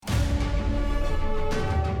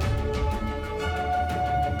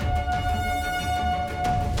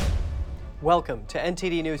Welcome to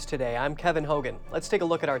NTD News Today. I'm Kevin Hogan. Let's take a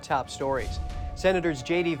look at our top stories. Senators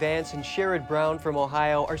J.D. Vance and Sherrod Brown from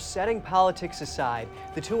Ohio are setting politics aside.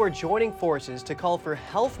 The two are joining forces to call for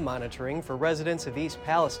health monitoring for residents of East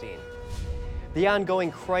Palestine. The ongoing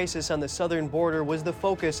crisis on the southern border was the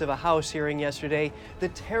focus of a House hearing yesterday. The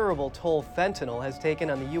terrible toll fentanyl has taken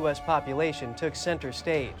on the U.S. population took center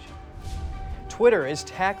stage. Twitter is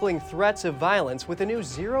tackling threats of violence with a new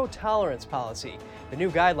zero-tolerance policy. The new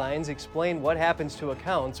guidelines explain what happens to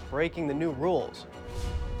accounts breaking the new rules.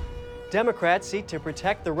 Democrats seek to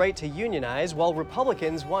protect the right to unionize, while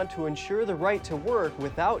Republicans want to ensure the right to work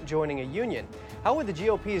without joining a union. How would the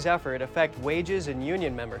GOP's effort affect wages and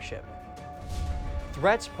union membership?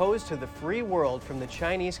 Threats posed to the free world from the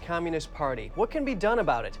Chinese Communist Party. What can be done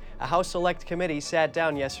about it? A House Select Committee sat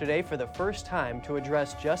down yesterday for the first time to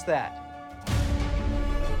address just that.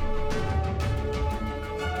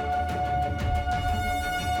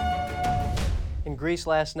 In Greece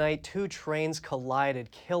last night, two trains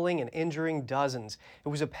collided, killing and injuring dozens. It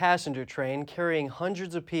was a passenger train carrying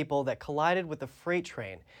hundreds of people that collided with a freight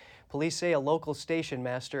train. Police say a local station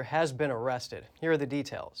master has been arrested. Here are the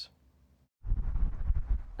details.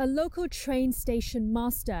 A local train station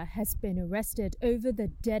master has been arrested over the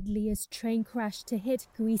deadliest train crash to hit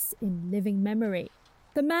Greece in living memory.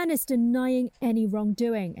 The man is denying any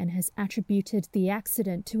wrongdoing and has attributed the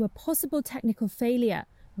accident to a possible technical failure,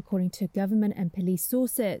 according to government and police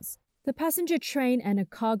sources. The passenger train and a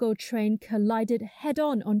cargo train collided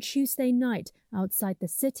head-on on Tuesday night outside the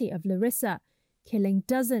city of Larissa, killing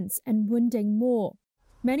dozens and wounding more.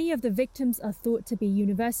 Many of the victims are thought to be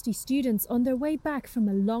university students on their way back from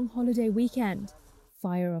a long holiday weekend.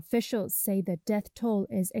 Fire officials say the death toll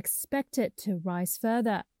is expected to rise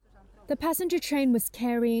further. The passenger train was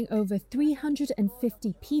carrying over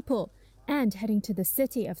 350 people and heading to the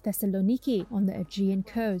city of Thessaloniki on the Aegean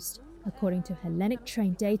coast, according to Hellenic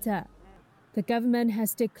train data. The government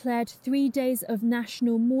has declared 3 days of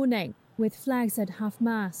national mourning, with flags at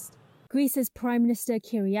half-mast. Greece's Prime Minister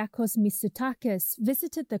Kyriakos Mitsotakis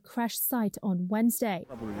visited the crash site on Wednesday.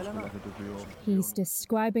 He's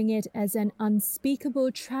describing it as an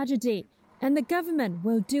unspeakable tragedy, and the government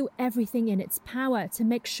will do everything in its power to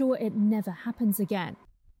make sure it never happens again.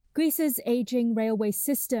 Greece's aging railway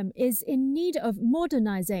system is in need of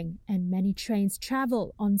modernizing, and many trains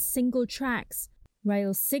travel on single tracks.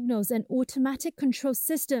 Rail signals and automatic control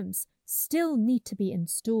systems still need to be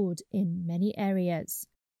installed in many areas.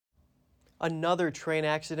 Another train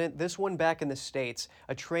accident, this one back in the States.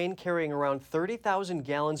 A train carrying around 30,000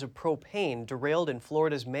 gallons of propane derailed in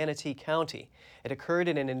Florida's Manatee County. It occurred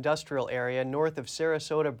in an industrial area north of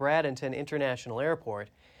Sarasota-Bradenton International Airport.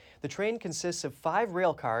 The train consists of 5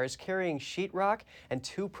 rail cars carrying sheetrock and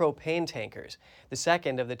 2 propane tankers. The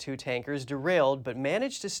second of the 2 tankers derailed but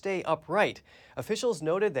managed to stay upright. Officials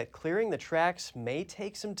noted that clearing the tracks may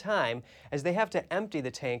take some time, as they have to empty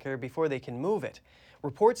the tanker before they can move it.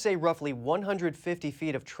 Reports say roughly 150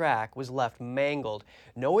 feet of track was left mangled.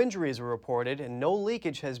 No injuries were reported and no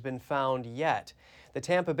leakage has been found yet. The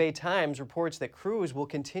Tampa Bay Times reports that crews will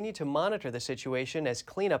continue to monitor the situation as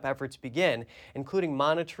cleanup efforts begin, including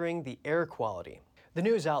monitoring the air quality. The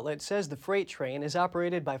news outlet says the freight train is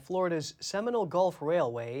operated by Florida's Seminole Gulf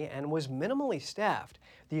Railway and was minimally staffed.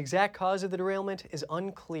 The exact cause of the derailment is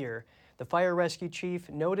unclear. The fire rescue chief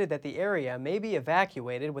noted that the area may be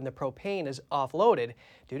evacuated when the propane is offloaded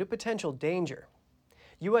due to potential danger.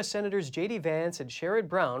 U.S. Senators J.D. Vance and Sherrod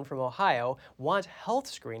Brown from Ohio want health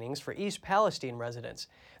screenings for East Palestine residents.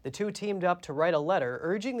 The two teamed up to write a letter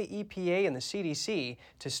urging the EPA and the CDC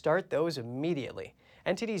to start those immediately.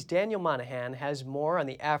 NTD's Daniel Monahan has more on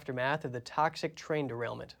the aftermath of the toxic train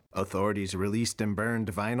derailment. Authorities released and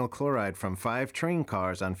burned vinyl chloride from 5 train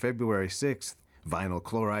cars on February 6th. Vinyl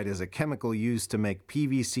chloride is a chemical used to make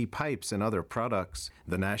PVC pipes and other products.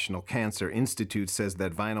 The National Cancer Institute says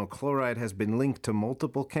that vinyl chloride has been linked to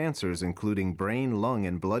multiple cancers, including brain, lung,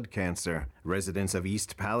 and blood cancer. Residents of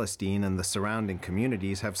East Palestine and the surrounding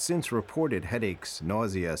communities have since reported headaches,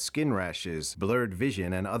 nausea, skin rashes, blurred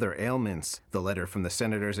vision, and other ailments. The letter from the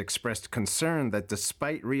senators expressed concern that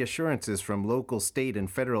despite reassurances from local, state, and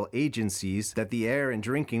federal agencies that the air and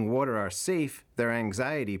drinking water are safe, their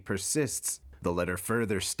anxiety persists. The letter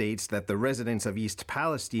further states that the residents of East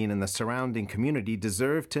Palestine and the surrounding community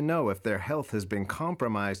deserve to know if their health has been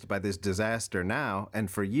compromised by this disaster now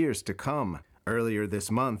and for years to come. Earlier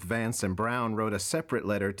this month, Vance and Brown wrote a separate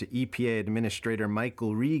letter to EPA Administrator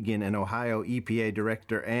Michael Regan and Ohio EPA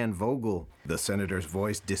Director Ann Vogel. The senators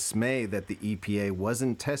voiced dismay that the EPA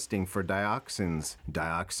wasn't testing for dioxins.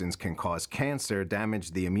 Dioxins can cause cancer,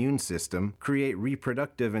 damage the immune system, create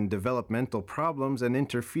reproductive and developmental problems, and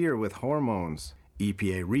interfere with hormones.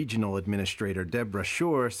 EPA Regional Administrator Deborah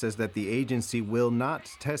Shore says that the agency will not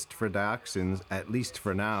test for dioxins, at least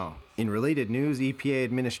for now. In related news, EPA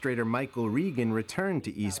Administrator Michael Regan returned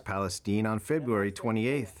to East Palestine on February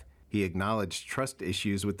 28th. He acknowledged trust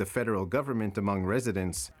issues with the federal government among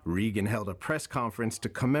residents. Regan held a press conference to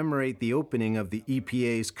commemorate the opening of the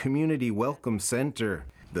EPA's Community Welcome Center.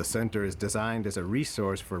 The center is designed as a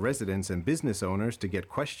resource for residents and business owners to get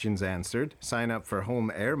questions answered, sign up for home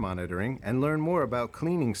air monitoring, and learn more about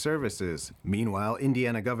cleaning services. Meanwhile,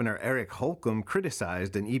 Indiana Governor Eric Holcomb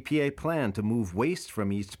criticized an EPA plan to move waste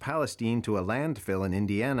from East Palestine to a landfill in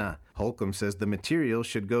Indiana. Holcomb says the material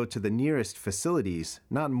should go to the nearest facilities,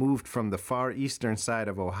 not moved from the far eastern side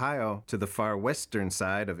of Ohio to the far western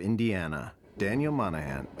side of Indiana. Daniel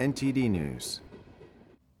Monahan, NTD News.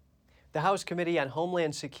 The House Committee on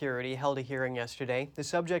Homeland Security held a hearing yesterday. The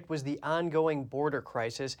subject was the ongoing border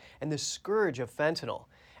crisis and the scourge of fentanyl.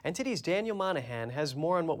 NTD's Daniel Monahan has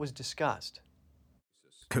more on what was discussed.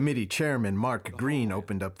 Committee Chairman Mark Green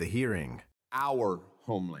opened up the hearing. Our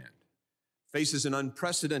homeland faces an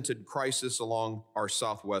unprecedented crisis along our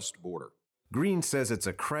southwest border. Green says it's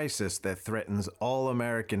a crisis that threatens all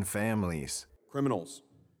American families. Criminals,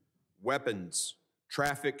 weapons,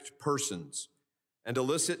 trafficked persons, and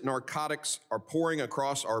illicit narcotics are pouring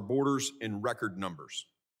across our borders in record numbers.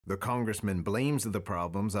 The congressman blames the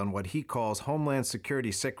problems on what he calls Homeland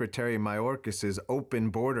Security Secretary Mayorkas's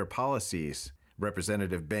open border policies.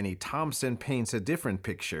 Representative Benny Thompson paints a different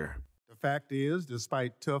picture. The fact is,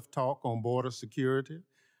 despite tough talk on border security,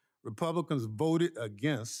 Republicans voted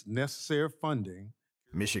against necessary funding.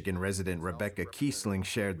 Michigan resident Rebecca Kiesling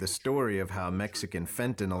shared the story of how Mexican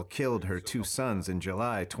fentanyl killed her two sons in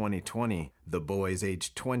July 2020. The boys,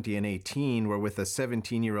 aged 20 and 18, were with a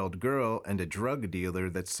 17-year-old girl and a drug dealer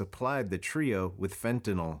that supplied the trio with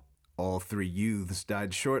fentanyl. All three youths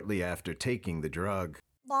died shortly after taking the drug.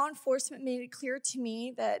 Law enforcement made it clear to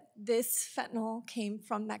me that this fentanyl came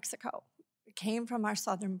from Mexico. It came from our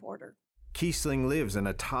southern border. Kiesling lives in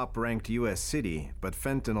a top-ranked U.S. city, but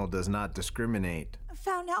fentanyl does not discriminate. I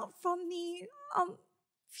found out from the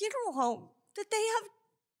funeral home that they have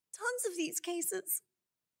tons of these cases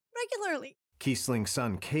regularly. Kiesling's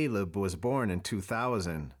son Caleb was born in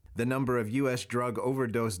 2000. The number of U.S. drug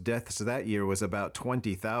overdose deaths that year was about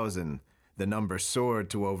 20,000. The number soared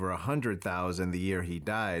to over 100,000 the year he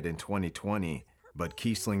died in 2020. But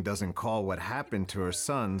Kiesling doesn't call what happened to her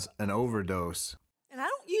sons an overdose. And I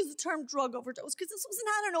don't use the term drug overdose because this was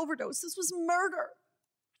not an overdose. This was murder.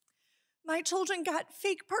 My children got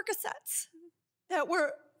fake Percocets that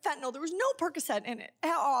were fentanyl. There was no Percocet in it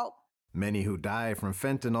at all. Many who die from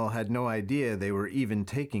fentanyl had no idea they were even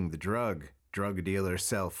taking the drug. Drug dealers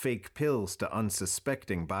sell fake pills to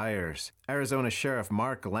unsuspecting buyers. Arizona Sheriff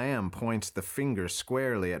Mark Lamb points the finger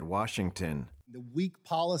squarely at Washington. The weak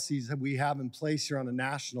policies that we have in place here on a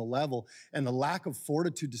national level and the lack of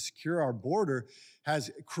fortitude to secure our border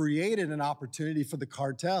has created an opportunity for the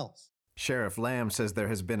cartels. Sheriff Lamb says there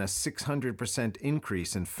has been a 600%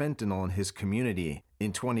 increase in fentanyl in his community.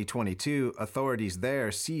 In 2022, authorities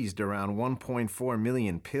there seized around 1.4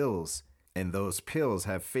 million pills, and those pills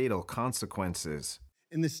have fatal consequences.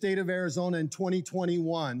 In the state of Arizona in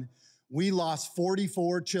 2021, we lost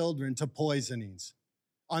 44 children to poisonings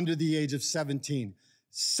under the age of 17.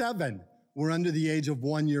 7 were under the age of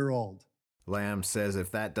 1 year old. Lamb says if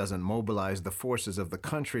that doesn't mobilize the forces of the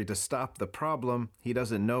country to stop the problem, he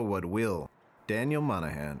doesn't know what will. Daniel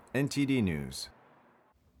Monahan, NTD News.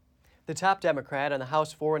 The top Democrat on the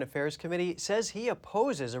House Foreign Affairs Committee says he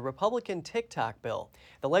opposes a Republican TikTok bill.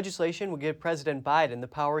 The legislation would give President Biden the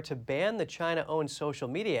power to ban the China-owned social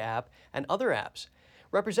media app and other apps.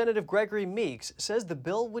 Representative Gregory Meeks says the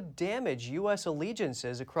bill would damage U.S.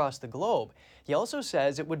 allegiances across the globe. He also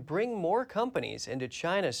says it would bring more companies into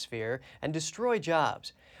China's sphere and destroy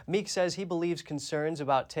jobs. Meeks says he believes concerns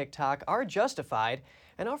about TikTok are justified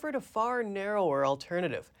and offered a far narrower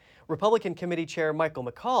alternative. Republican Committee Chair Michael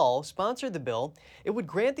McCaul sponsored the bill. It would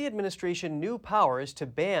grant the administration new powers to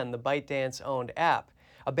ban the ByteDance-owned app.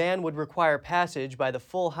 A ban would require passage by the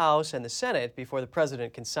full House and the Senate before the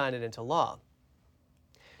president can sign it into law.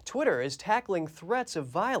 Twitter is tackling threats of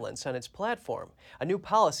violence on its platform. A new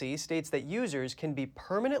policy states that users can be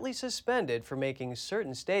permanently suspended for making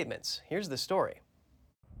certain statements. Here's the story.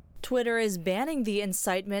 Twitter is banning the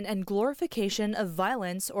incitement and glorification of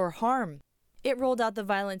violence or harm. It rolled out the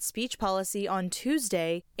violent speech policy on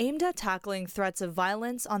Tuesday, aimed at tackling threats of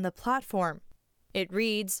violence on the platform. It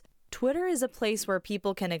reads, "Twitter is a place where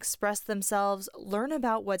people can express themselves, learn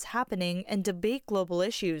about what's happening, and debate global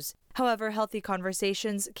issues. However, healthy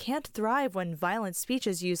conversations can't thrive when violent speech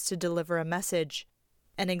is used to deliver a message."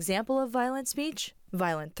 An example of violent speech?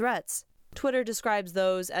 Violent threats. Twitter describes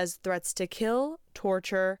those as threats to kill,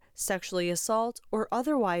 torture, sexually assault, or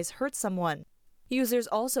otherwise hurt someone. Users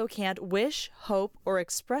also can't wish, hope, or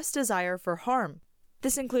express desire for harm.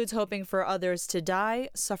 This includes hoping for others to die,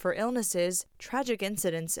 suffer illnesses, tragic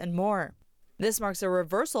incidents, and more. This marks a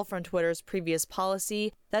reversal from Twitter's previous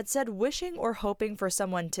policy that said wishing or hoping for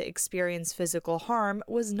someone to experience physical harm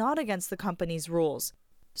was not against the company's rules.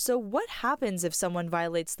 So what happens if someone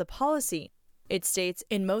violates the policy? It states,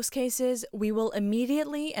 "In most cases, we will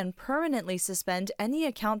immediately and permanently suspend any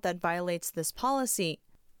account that violates this policy."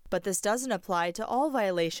 But this doesn't apply to all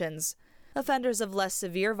violations. Offenders of less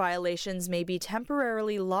severe violations may be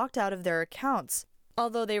temporarily locked out of their accounts,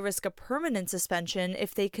 although they risk a permanent suspension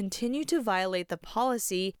if they continue to violate the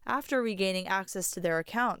policy after regaining access to their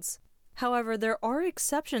accounts. However, there are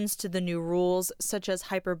exceptions to the new rules, such as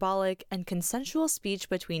hyperbolic and consensual speech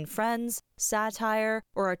between friends, satire,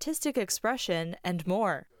 or artistic expression, and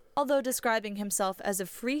more. Although describing himself as a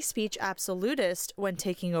free speech absolutist when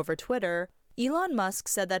taking over Twitter, Elon Musk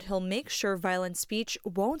said that he'll make sure violent speech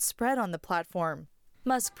won't spread on the platform.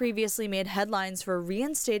 Musk previously made headlines for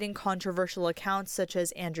reinstating controversial accounts such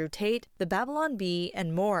as Andrew Tate, the Babylon Bee,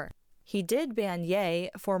 and more. He did ban Ye,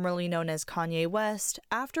 formerly known as Kanye West,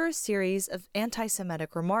 after a series of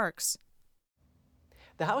anti-Semitic remarks.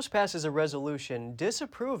 The House passes a resolution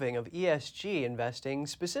disapproving of ESG investing,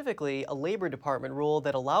 specifically a Labor Department rule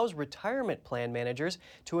that allows retirement plan managers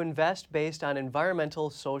to invest based on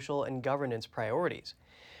environmental, social, and governance priorities.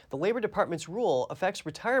 The Labor Department's rule affects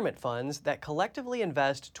retirement funds that collectively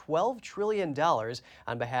invest $12 trillion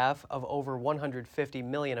on behalf of over 150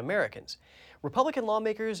 million Americans. Republican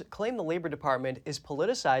lawmakers claim the Labor Department is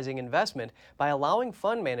politicizing investment by allowing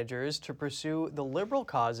fund managers to pursue the liberal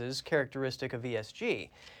causes characteristic of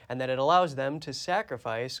ESG, and that it allows them to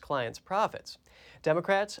sacrifice clients' profits.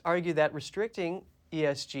 Democrats argue that restricting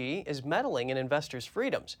ESG is meddling in investors'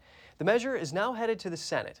 freedoms. The measure is now headed to the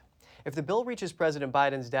Senate. If the bill reaches President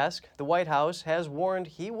Biden's desk, the White House has warned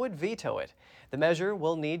he would veto it. The measure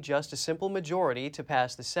will need just a simple majority to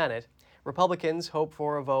pass the Senate. Republicans hope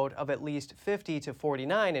for a vote of at least 50 to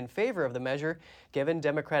 49 in favor of the measure, given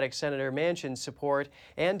Democratic Senator Manchin's support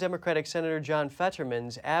and Democratic Senator John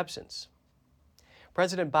Fetterman's absence.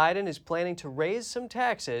 President Biden is planning to raise some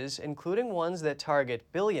taxes, including ones that target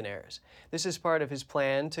billionaires. This is part of his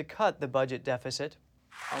plan to cut the budget deficit.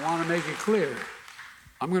 I want to make it clear,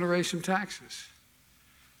 I'm going to raise some taxes.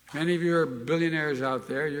 Many of you are billionaires out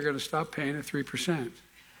there, you're going to stop paying at 3%.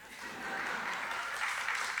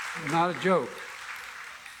 Not a joke.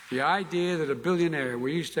 The idea that a billionaire,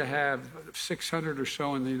 we used to have 600 or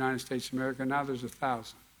so in the United States of America, now there's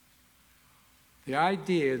 1,000. The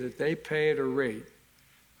idea that they pay at a rate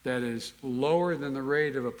that is lower than the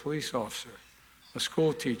rate of a police officer, a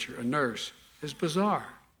school teacher, a nurse, is bizarre.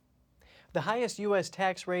 The highest U.S.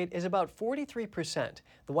 tax rate is about 43%.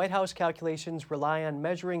 The White House calculations rely on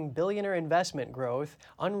measuring billionaire investment growth,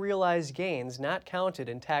 unrealized gains not counted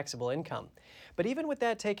in taxable income. But even with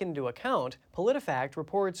that taken into account, PolitiFact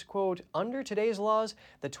reports, quote, under today's laws,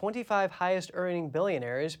 the 25 highest earning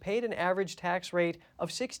billionaires paid an average tax rate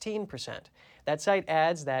of 16%. That site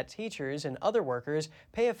adds that teachers and other workers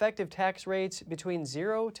pay effective tax rates between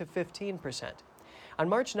 0 to 15%. On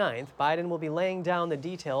March 9th, Biden will be laying down the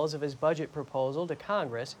details of his budget proposal to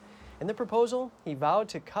Congress. In the proposal, he vowed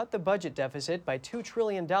to cut the budget deficit by $2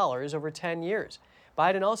 trillion over 10 years.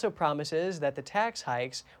 Biden also promises that the tax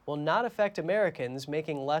hikes will not affect Americans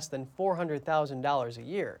making less than $400,000 a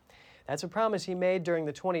year. That's a promise he made during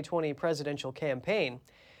the 2020 presidential campaign.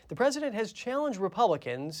 The president has challenged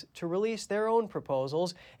Republicans to release their own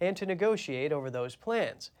proposals and to negotiate over those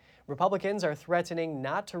plans. Republicans are threatening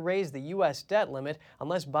not to raise the U.S. debt limit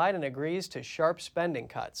unless Biden agrees to sharp spending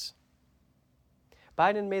cuts.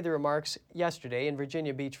 Biden made the remarks yesterday in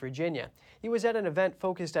Virginia Beach, Virginia. He was at an event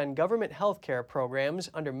focused on government health care programs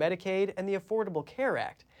under Medicaid and the Affordable Care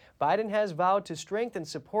Act. Biden has vowed to strengthen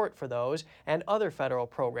support for those and other federal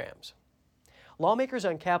programs. Lawmakers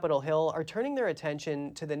on Capitol Hill are turning their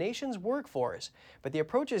attention to the nation's workforce, but the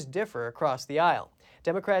approaches differ across the aisle.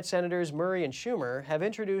 Democrat Senators Murray and Schumer have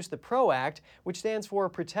introduced the PRO Act, which stands for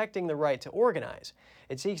Protecting the Right to Organize.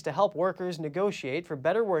 It seeks to help workers negotiate for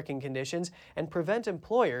better working conditions and prevent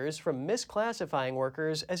employers from misclassifying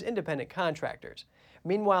workers as independent contractors.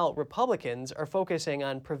 Meanwhile, Republicans are focusing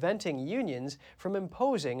on preventing unions from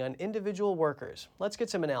imposing on individual workers. Let's get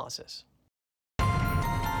some analysis.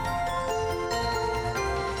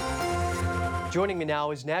 Joining me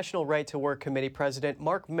now is National Right to Work Committee President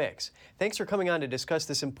Mark Mix. Thanks for coming on to discuss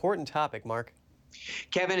this important topic, Mark.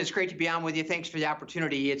 Kevin, it's great to be on with you. Thanks for the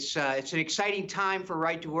opportunity. It's an exciting time for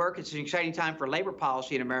right to work. It's an exciting time for labor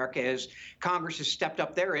policy in America as Congress has stepped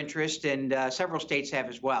up their interest, and several states have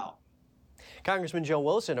as well. Congressman Joe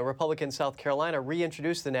Wilson, a Republican in South Carolina,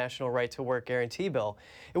 reintroduced the National Right to Work Guarantee Bill.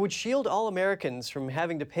 It would shield all Americans from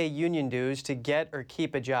having to pay union dues to get or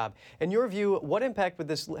keep a job. In your view, what impact would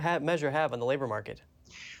this measure have on the labor market?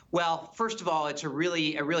 Well, first of all, it's a really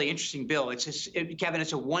interesting bill. Kevin,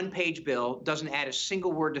 it's a one-page bill, doesn't add a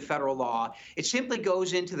single word to federal law. It simply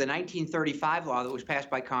goes into the 1935 law that was passed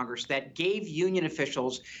by Congress that gave union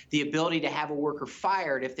officials the ability to have a worker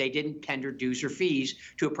fired if they didn't tender dues or fees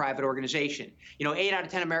to a private organization. 8 out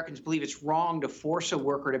of 10 Americans believe it's wrong to force a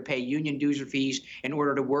worker to pay union dues or fees in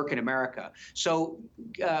order to work in America. So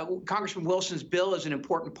Congressman Wilson's bill is an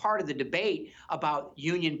important part of the debate about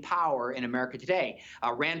union power in America today.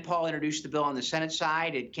 Rand Paul introduced the bill on the Senate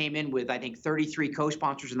side. It came in with, I think, 33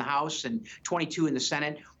 co-sponsors in the House and 22 in the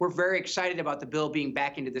Senate. We're very excited about the bill being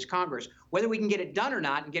back into this Congress. Whether we can get it done or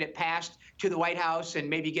not and get it passed to the White House and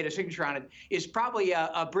maybe get a signature on it is probably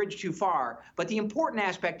a bridge too far. But the important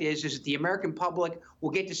aspect is that the American public will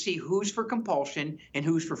get to see who's for compulsion and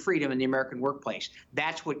who's for freedom in the American workplace.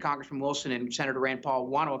 That's what Congressman Wilson and Senator Rand Paul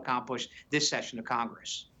want to accomplish this session of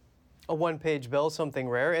Congress. A one-page bill, something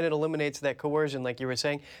rare, and it eliminates that coercion like you were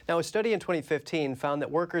saying. Now, a study in 2015 found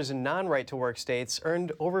that workers in non-right-to-work states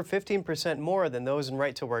earned over 15% more than those in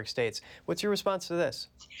right-to-work states. What's your response to this?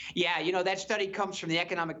 Yeah, that study comes from the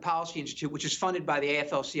Economic Policy Institute, which is funded by the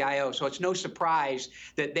AFL-CIO, so it's no surprise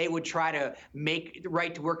that they would try to make the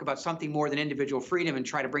right to work about something more than individual freedom and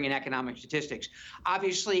try to bring in economic statistics.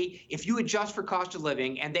 Obviously, if you adjust for cost of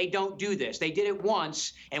living, and they don't do this, they did it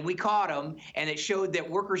once, and we caught them, and it showed that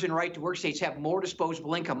workers in right-to-work states have more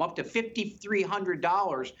disposable income, up to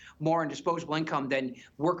 $5,300 more in disposable income than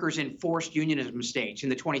workers in forced unionism states, in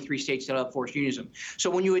the 23 states that have forced unionism. So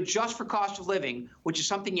when you adjust for cost of living, which is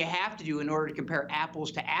something you have to do in order to compare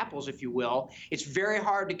apples to apples, if you will, it's very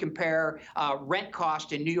hard to compare rent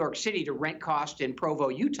cost in New York City to rent cost in Provo,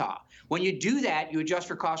 Utah. When you do that, you adjust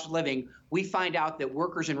for cost of living, we find out that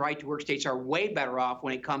workers in right-to-work states are way better off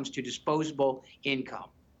when it comes to disposable income.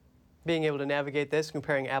 Being able to navigate this,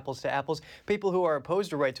 comparing apples to apples, people who are opposed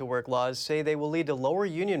to right-to-work laws say they will lead to lower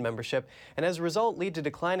union membership and as a result lead to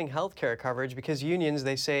declining health care coverage because unions,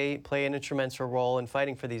 they say, play an instrumental role in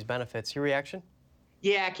fighting for these benefits. Your reaction?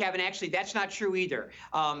 Yeah, Kevin, actually, that's not true either.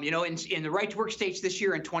 In the right-to-work states this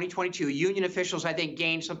year in 2022, union officials, I think,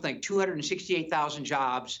 gained something like 268,000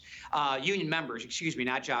 jobs, union members, excuse me,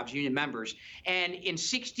 not jobs, union members. And in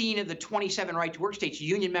 16 of the 27 right-to-work states,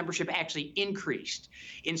 union membership actually increased.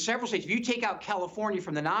 In several states, if you take out California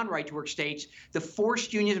from the non-right-to-work states, the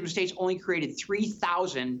forced unionism states only created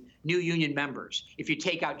 3,000 new union members. If you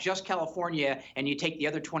take out just California and you take the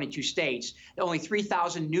other 22 states, only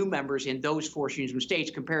 3,000 new members in those forced unionism states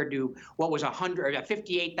compared to what was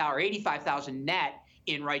 58,000 or 85,000 net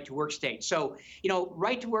in right-to-work states. So,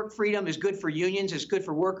 right-to-work freedom is good for unions, it's good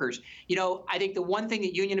for workers. I think the one thing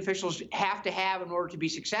that union officials have to have in order to be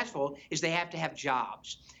successful is they have to have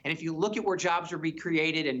jobs. And if you look at where jobs are being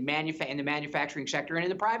created in the manufacturing sector and in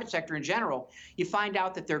the private sector in general, you find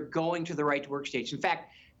out that they're going to the right-to-work states. In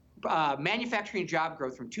fact, manufacturing job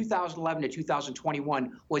growth from 2011 to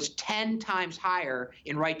 2021 was 10 times higher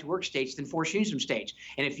in right-to-work states than forced unionism states.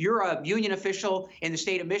 And if you're a union official in the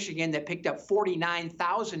state of Michigan that picked up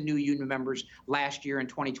 49,000 new union members last year in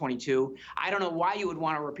 2022, I don't know why you would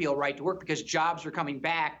want to repeal right-to-work, because jobs are coming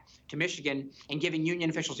back to Michigan and giving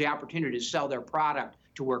union officials the opportunity to sell their product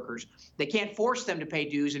to workers. They can't force them to pay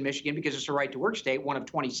dues in Michigan because it's a right-to-work state, one of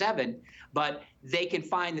 27, but they can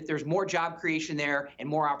find that there's more job creation there and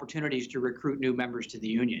more opportunities to recruit new members to the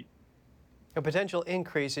union. A potential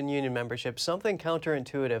increase in union membership, something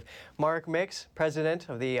counterintuitive. Mark Mix, president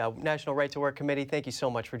of the National Right to Work Committee, thank you so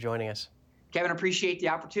much for joining us. Kevin, appreciate the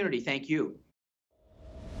opportunity. Thank you.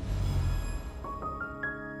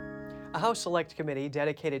 A House Select Committee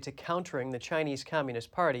dedicated to countering the Chinese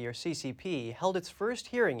Communist Party, or CCP, held its first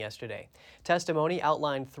hearing yesterday. Testimony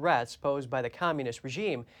outlined threats posed by the communist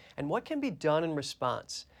regime and what can be done in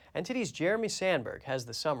response. NTD's Jeremy Sandberg has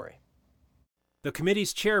the summary. The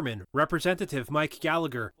committee's chairman, Representative Mike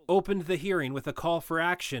Gallagher, opened the hearing with a call for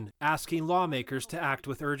action, asking lawmakers to act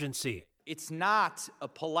with urgency. It's not a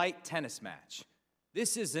polite tennis match.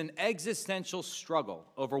 This is an existential struggle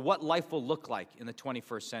over what life will look like in the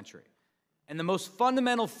 21st century. And the most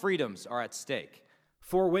fundamental freedoms are at stake.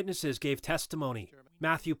 4 witnesses gave testimony.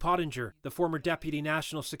 Matthew Pottinger, the former Deputy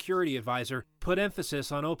National Security Advisor, put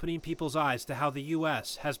emphasis on opening people's eyes to how the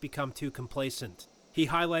U.S. has become too complacent. He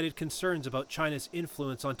highlighted concerns about China's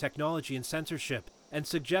influence on technology and censorship, and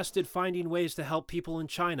suggested finding ways to help people in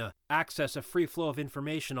China access a free flow of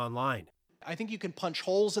information online. I think you can punch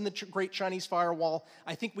holes in the Great Chinese Firewall.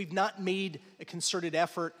 I think we've not made a concerted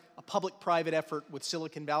effort, a public-private effort with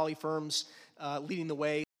Silicon Valley firms leading the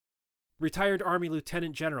way. Retired Army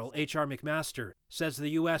Lieutenant General H.R. McMaster says the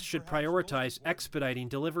U.S. should prioritize expediting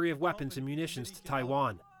delivery of weapons and munitions to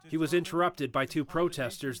Taiwan. He was interrupted by 2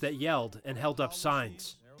 protesters that yelled and held up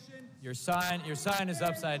signs. Your sign is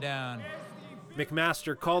upside down.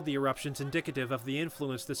 McMaster called the eruptions indicative of the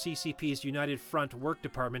influence the CCP's United Front Work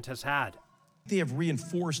Department has had. They have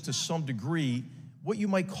reinforced to some degree what you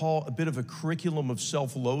might call a bit of a curriculum of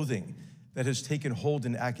self-loathing that has taken hold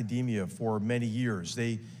in academia for many years.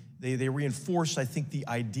 They reinforce, I think, the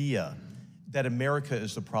idea that America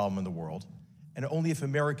is the problem in the world, and only if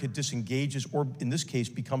America disengages, or in this case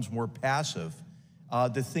becomes more passive,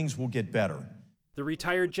 that things will get better. The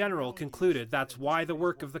retired general concluded that's why the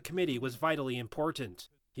work of the committee was vitally important.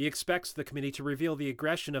 He expects the committee to reveal the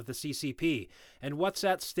aggression of the CCP and what's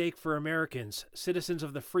at stake for Americans, citizens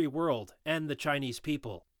of the free world, and the Chinese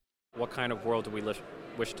people. What kind of world do we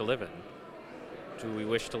wish to live in? Do we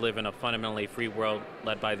wish to live in a fundamentally free world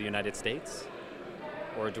led by the United States?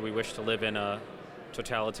 Or do we wish to live in a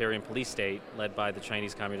totalitarian police state led by the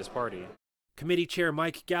Chinese Communist Party? Committee Chair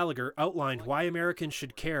Mike Gallagher outlined why Americans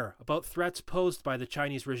should care about threats posed by the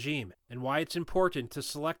Chinese regime and why it's important to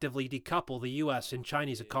selectively decouple the U.S. and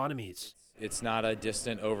Chinese economies. It's not a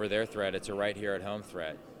distant over-there threat, it's a right-here-at-home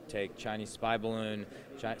threat. Take Chinese spy balloon,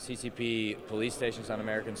 CCP police stations on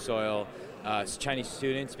American soil, Chinese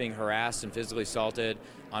students being harassed and physically assaulted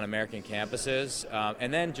on American campuses,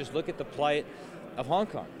 and then just look at the plight of Hong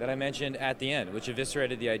Kong that I mentioned at the end, which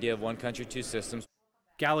eviscerated the idea of one country, 2 systems.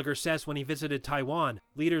 Gallagher says when he visited Taiwan,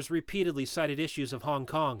 leaders repeatedly cited issues of Hong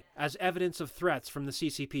Kong as evidence of threats from the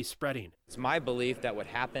CCP spreading. It's my belief that what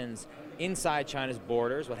happens inside China's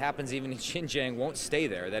borders, what happens even in Xinjiang, won't stay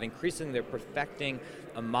there, that increasingly they're perfecting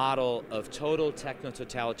a model of total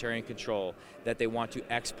techno-totalitarian control that they want to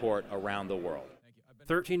export around the world.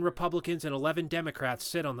 13 Republicans and 11 Democrats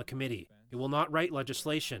sit on the committee. It will not write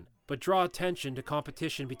legislation, but draw attention to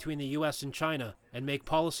competition between the U.S. and China and make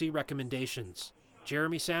policy recommendations.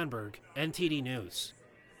 Jeremy Sandberg, NTD News.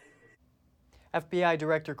 FBI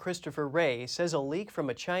Director Christopher Wray says a leak from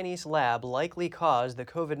a Chinese lab likely caused the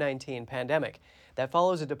COVID-19 pandemic. That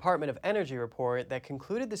follows a Department of Energy report that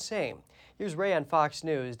concluded the same. Here's Wray on Fox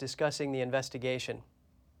News discussing the investigation.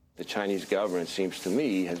 The Chinese government, seems to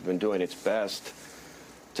me, has been doing its best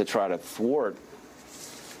to try to thwart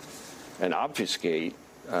and obfuscate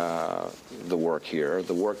the work here,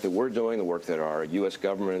 the work that we're doing, the work that our U.S.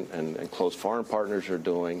 government and close foreign partners are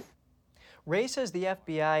doing. Wray says the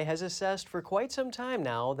FBI has assessed for quite some time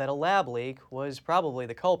now that a lab leak was probably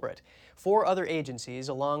the culprit. 4 other agencies,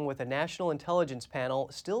 along with a national intelligence panel,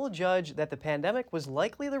 still judge that the pandemic was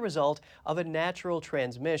likely the result of a natural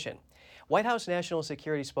transmission. White House National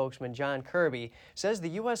Security spokesman John Kirby says the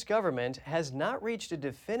U.S. government has not reached a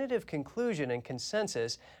definitive conclusion and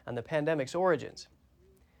consensus on the pandemic's origins.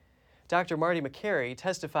 Dr. Marty Makary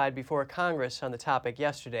testified before Congress on the topic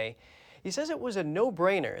yesterday. He says it was a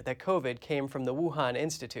no-brainer that COVID came from the Wuhan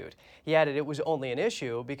Institute. He added it was only an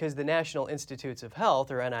issue because the National Institutes of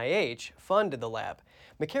Health, or NIH, funded the lab.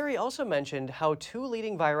 Makary also mentioned how 2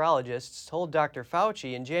 leading virologists told Dr.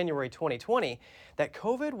 Fauci in January 2020 that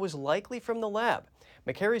COVID was likely from the lab.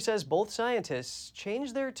 Makary says both scientists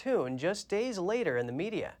changed their tune just days later in the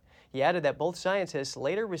media. He added that both scientists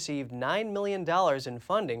later received $9 million in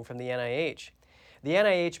funding from the NIH. The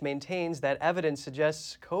NIH maintains that evidence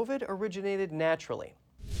suggests COVID originated naturally.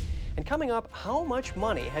 And coming up, how much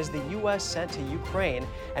money has the U.S. sent to Ukraine,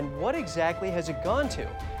 and what exactly has it gone to?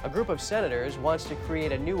 A group of senators wants to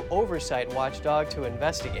create a new oversight watchdog to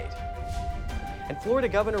investigate. And Florida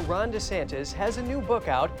Governor Ron DeSantis has a new book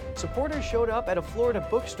out. Supporters showed up at a Florida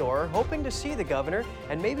bookstore hoping to see the governor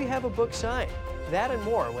and maybe have a book signed. That and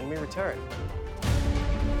more when we return.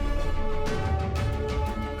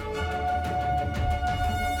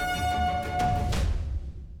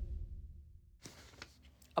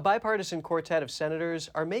 A bipartisan quartet of senators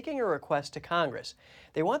are making a request to Congress.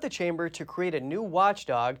 They want the chamber to create a new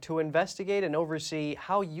watchdog to investigate and oversee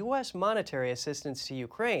how U.S. monetary assistance to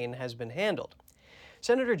Ukraine has been handled.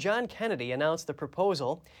 Senator John Kennedy announced the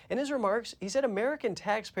proposal. In his remarks, he said American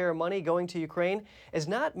taxpayer money going to Ukraine is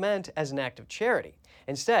not meant as an act of charity.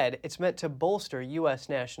 Instead, it's meant to bolster U.S.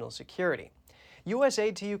 national security. U.S.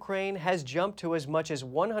 aid to Ukraine has jumped to as much as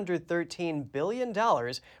 $113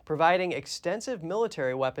 billion, providing extensive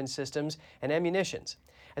military weapon systems and ammunitions,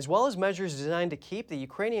 as well as measures designed to keep the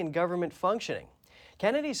Ukrainian government functioning.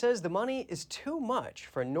 Kennedy says the money is too much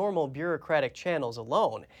for normal bureaucratic channels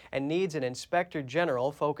alone and needs an inspector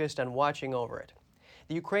general focused on watching over it.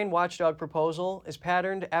 The Ukraine watchdog proposal is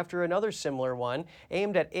patterned after another similar one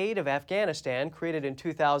aimed at aid of Afghanistan created in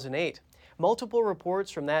 2008. Multiple reports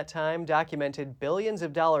from that time documented billions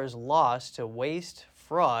of dollars lost to waste,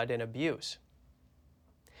 fraud, and abuse.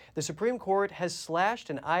 The Supreme Court has slashed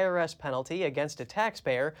an IRS penalty against a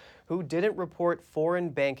taxpayer who didn't report foreign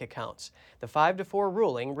bank accounts. The 5-4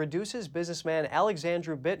 ruling reduces businessman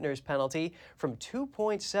Alexandru Bittner's penalty from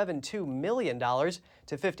 $2.72 million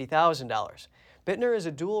to $50,000. Bittner is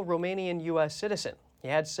a dual Romanian U.S. citizen. He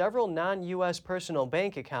had several non-U.S. personal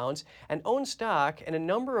bank accounts and owned stock in a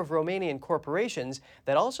number of Romanian corporations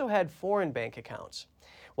that also had foreign bank accounts.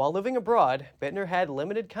 While living abroad, Bittner had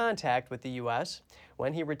limited contact with the U.S.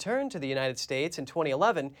 When he returned to the United States in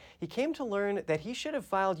 2011, he came to learn that he should have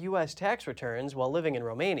filed U.S. tax returns while living in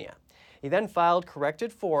Romania. He then filed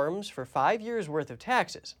corrected forms for 5 years' worth of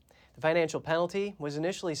taxes. The financial penalty was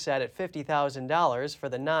initially set at $50,000 for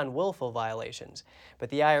the non-willful violations, but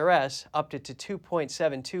the IRS upped it to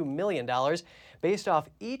 $2.72 million based off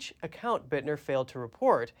each account Bittner failed to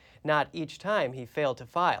report, not each time he failed to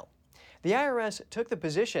file. The IRS took the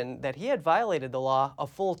position that he had violated the law a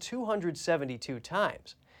full 272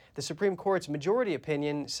 times. The Supreme Court's majority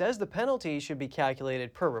opinion says the penalty should be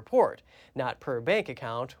calculated per report, not per bank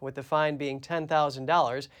account, with the fine being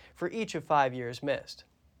 $10,000 for each of 5 years missed.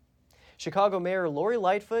 Chicago Mayor Lori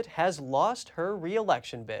Lightfoot has lost her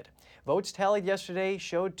re-election bid. Votes tallied yesterday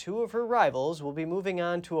showed two of her rivals will be moving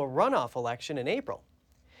on to a runoff election in April.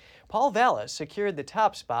 Paul Vallas secured the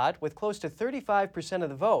top spot with close to 35% of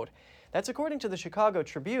the vote. That's according to the Chicago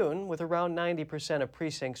Tribune, with around 90% of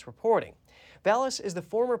precincts reporting. Vallas is the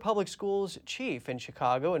former public schools chief in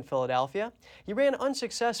Chicago and Philadelphia. He ran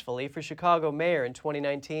unsuccessfully for Chicago mayor in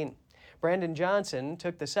 2019. Brandon Johnson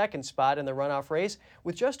took the second spot in the runoff race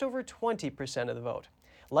with just over 20% of the vote.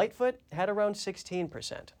 Lightfoot had around 16%.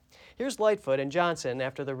 Here's Lightfoot and Johnson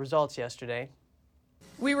after the results yesterday.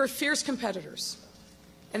 We were fierce competitors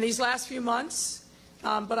in these last few months,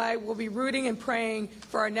 but I will be rooting and praying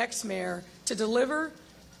for our next mayor to deliver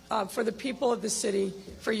for the people of the city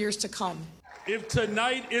for years to come. If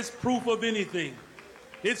tonight is proof of anything,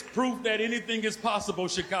 it's proof that anything is possible,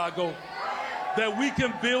 Chicago. That we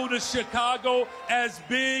can build a Chicago as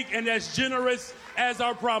big and as generous as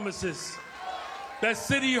our promises. That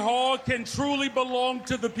City Hall can truly belong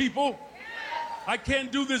to the people. I can't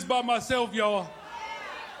do this by myself, y'all.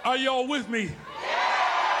 Are y'all with me?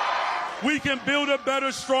 We can build a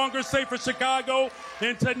better, stronger, safer Chicago,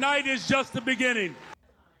 and tonight is just the beginning.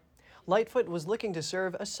 Lightfoot was looking to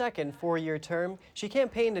serve a second 4-year term. She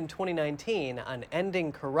campaigned in 2019 on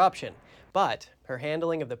ending corruption, but her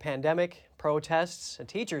handling of the pandemic, protests, a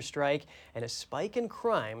teacher strike, and a spike in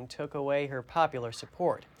crime took away her popular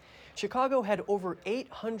support. Chicago had over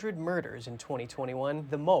 800 murders in 2021,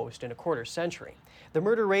 the most in a quarter century. The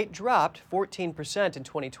murder rate dropped 14% in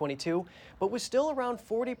 2022, but was still around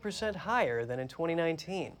 40% higher than in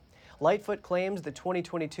 2019. Lightfoot claims the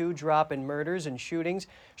 2022 drop in murders and shootings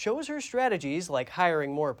shows her strategies like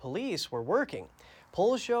hiring more police were working.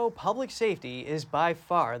 Polls show public safety is by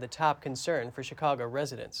far the top concern for Chicago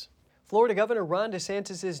residents. Florida Governor Ron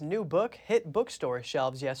DeSantis' new book hit bookstore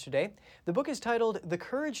shelves yesterday. The book is titled The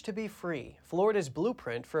Courage to Be Free, Florida's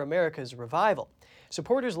Blueprint for America's Revival.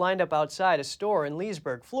 Supporters lined up outside a store in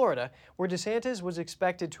Leesburg, Florida, where DeSantis was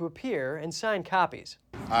expected to appear and sign copies.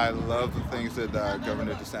 I love the things that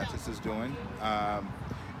Governor DeSantis is doing.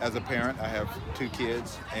 As a parent, I have 2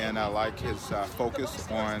 kids, and I like his focus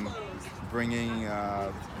on bringing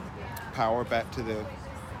power back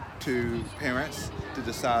to parents to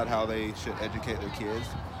decide how they should educate their kids.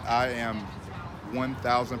 I am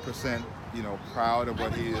 1,000%, proud of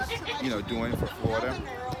what he is, doing for Florida.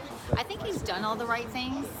 I think he's done all the right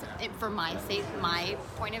things for my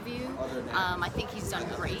point of view. I think he's done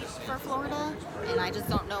great for Florida, and I just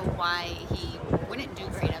don't know why he wouldn't do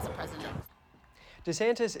great as a president.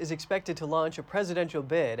 DeSantis is expected to launch a presidential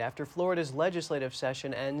bid after Florida's legislative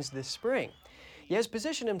session ends this spring. He has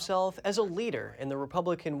positioned himself as a leader in the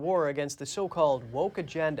Republican war against the so-called woke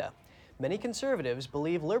agenda. Many conservatives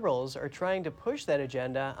believe liberals are trying to push that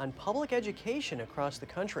agenda on public education across the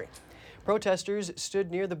country. Protesters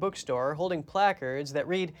stood near the bookstore holding placards that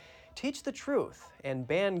read, "Teach the truth and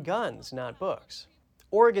ban guns, not books."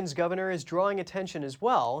 Oregon's governor is drawing attention as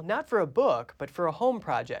well, not for a book, but for a home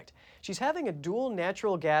project. She's having a dual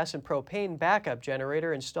natural gas and propane backup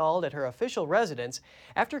generator installed at her official residence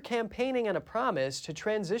after campaigning on a promise to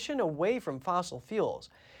transition away from fossil fuels.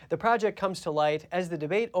 The project comes to light as the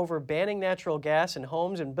debate over banning natural gas in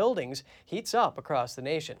homes and buildings heats up across the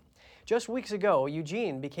nation. Just weeks ago,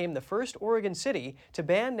 Eugene became the first Oregon city to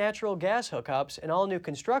ban natural gas hookups in all new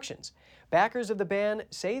constructions. Backers of the ban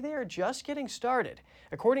say they are just getting started.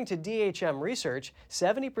 According to DHM research,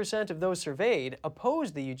 70% of those surveyed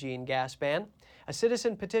opposed the Eugene gas ban. A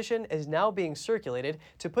citizen petition is now being circulated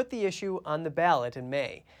to put the issue on the ballot in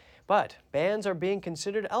May. But bans are being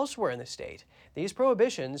considered elsewhere in the state. These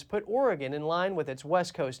prohibitions put Oregon in line with its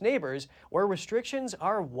West Coast neighbors, where restrictions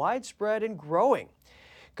are widespread and growing.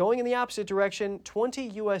 Going in the opposite direction, 20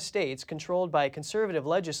 U.S. states controlled by conservative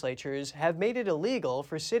legislatures have made it illegal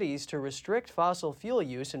for cities to restrict fossil fuel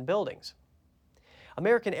use in buildings.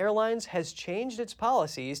 American Airlines has changed its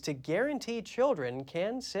policies to guarantee children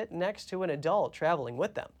can sit next to an adult traveling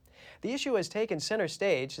with them. The issue has taken center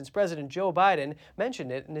stage since President Joe Biden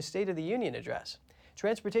mentioned it in his State of the Union address.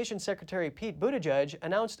 Transportation Secretary Pete Buttigieg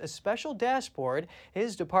announced a special dashboard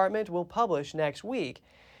his department will publish next week.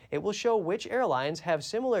 It will show which airlines have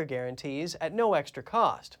similar guarantees at no extra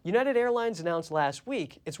cost. United Airlines announced last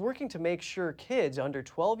week it's working to make sure kids under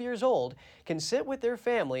 12 years old can sit with their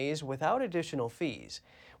families without additional fees,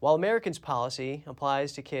 while American's policy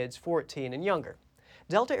applies to kids 14 and younger.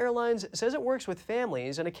 Delta Airlines says it works with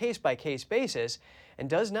families on a case-by-case basis and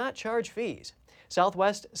does not charge fees.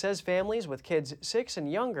 Southwest says families with kids 6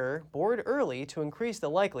 and younger board early to increase the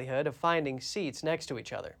likelihood of finding seats next to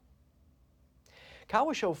each other.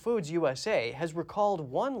 Kawisho Foods USA has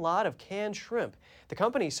recalled one lot of canned shrimp. The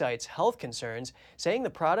company cites health concerns, saying the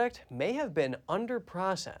product may have been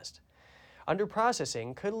underprocessed.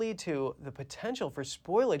 Underprocessing could lead to the potential for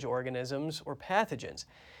spoilage organisms or pathogens.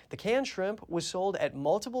 The canned shrimp was sold at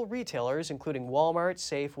multiple retailers, including Walmart,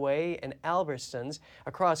 Safeway, and Albertsons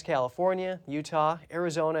across California, Utah,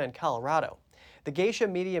 Arizona, and Colorado. The geisha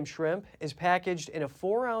medium shrimp is packaged in a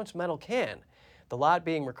 4-ounce metal can. The lot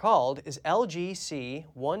being recalled is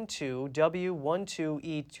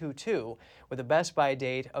LGC12W12E22 with a best by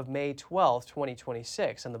date of May 12,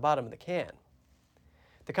 2026 on the bottom of the can.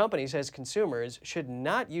 The company says consumers should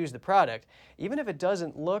not use the product even if it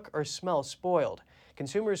doesn't look or smell spoiled.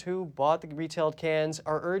 Consumers who bought the retailed cans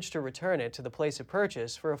are urged to return it to the place of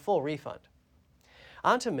purchase for a full refund.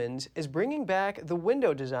 Entenmann's is bringing back the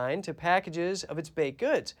window design to packages of its baked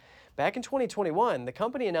goods. Back in 2021, the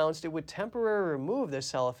company announced it would temporarily remove the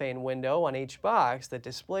cellophane window on each box that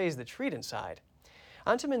displays the treat inside.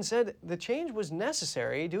 Entenmann said the change was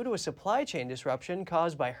necessary due to a supply chain disruption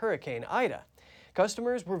caused by Hurricane Ida.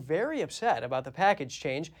 Customers were very upset about the package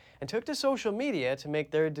change and took to social media to make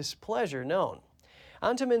their displeasure known.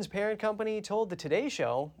 Entenmann's parent company told the Today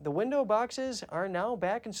Show the window boxes are now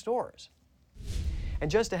back in stores. And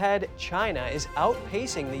just ahead, China is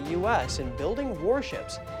outpacing the U.S. in building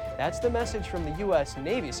warships. That's the message from the U.S.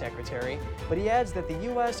 Navy Secretary, but he adds that the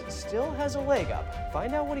U.S. still has a leg up.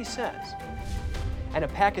 Find out what he says. And a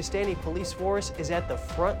Pakistani police force is at the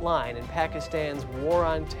front line in Pakistan's war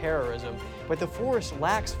on terrorism, but the force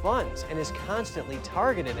lacks funds and is constantly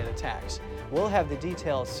targeted in attacks. We'll have the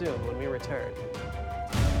details soon when we return.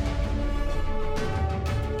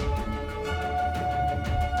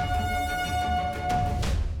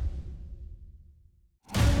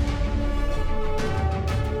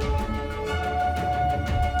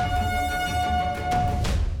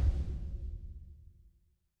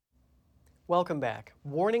 Welcome back.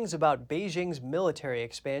 Warnings about Beijing's military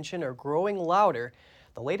expansion are growing louder.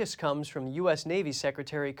 The latest comes from U.S. Navy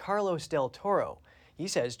Secretary Carlos Del Toro. He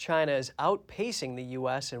says China is outpacing the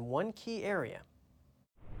U.S. in one key area.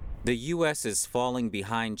 The U.S. is falling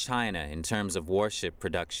behind China in terms of warship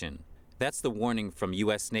production. That's the warning from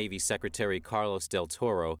U.S. Navy Secretary Carlos Del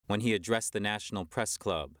Toro when he addressed the National Press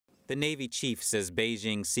Club. The Navy chief says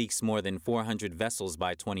Beijing seeks more than 400 vessels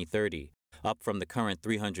by 2030, up from the current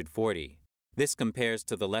 340. This compares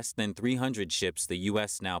to the less than 300 ships the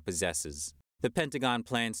U.S. now possesses. The Pentagon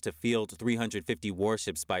plans to field 350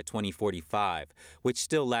 warships by 2045, which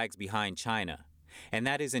still lags behind China. And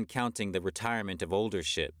that isn't counting the retirement of older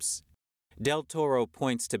ships. Del Toro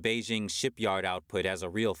points to Beijing's shipyard output as a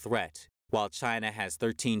real threat. While China has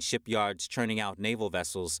 13 shipyards churning out naval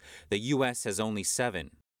vessels, the U.S. has only 7.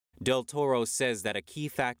 Del Toro says that a key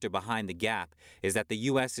factor behind the gap is that the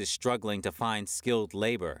U.S. is struggling to find skilled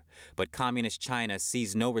labor, but Communist China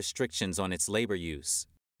sees no restrictions on its labor use.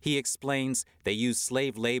 He explains they use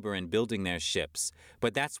slave labor in building their ships,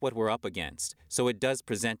 but that's what we're up against, so it does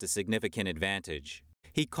present a significant advantage.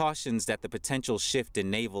 He cautions that the potential shift in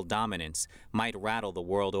naval dominance might rattle the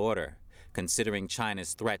world order, considering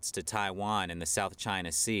China's threats to Taiwan and the South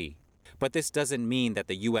China Sea. But this doesn't mean that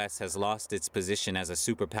the U.S. has lost its position as a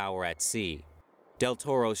superpower at sea. Del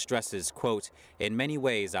Toro stresses, quote, "In many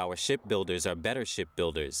ways, our shipbuilders are better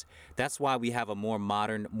shipbuilders. That's why we have a more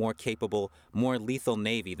modern, more capable, more lethal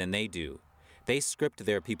Navy than they do. They script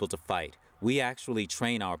their people to fight. We actually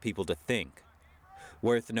train our people to think."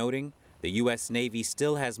 Worth noting, the U.S. Navy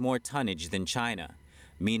still has more tonnage than China,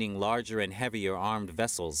 meaning larger and heavier armed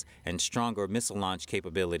vessels and stronger missile launch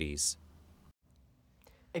capabilities.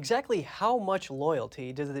 Exactly how much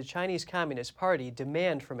loyalty does the Chinese Communist Party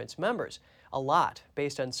demand from its members? A lot,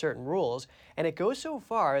 based on certain rules, and it goes so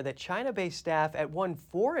far that China-based staff at one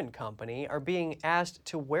foreign company are being asked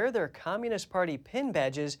to wear their Communist Party pin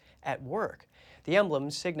badges at work. The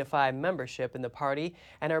emblems signify membership in the party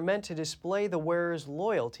and are meant to display the wearer's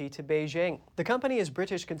loyalty to Beijing. The company is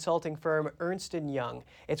British consulting firm Ernst & Young.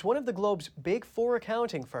 It's one of the globe's big 4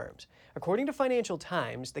 accounting firms. According to Financial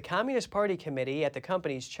Times, the Communist Party committee at the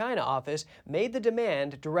company's China office made the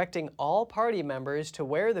demand, directing all party members to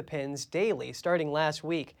wear the pins daily starting last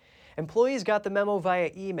week. Employees got the memo via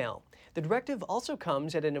email. The directive also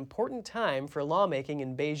comes at an important time for lawmaking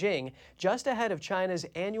in Beijing, just ahead of China's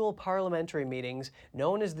annual parliamentary meetings,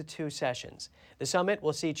 known as the Two Sessions. The summit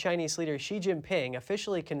will see Chinese leader Xi Jinping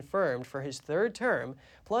officially confirmed for his 3rd term,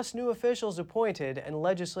 plus new officials appointed and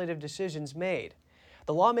legislative decisions made.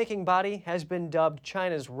 The lawmaking body has been dubbed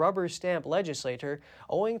China's rubber stamp legislature,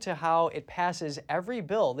 owing to how it passes every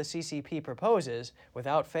bill the CCP proposes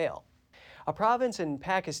without fail. A province in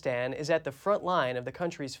Pakistan is at the front line of the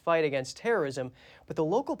country's fight against terrorism, but the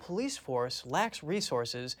local police force lacks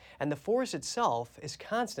resources, and the force itself is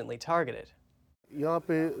constantly targeted.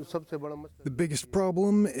 The biggest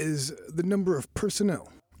problem is the number of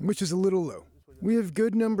personnel, which is a little low. We have a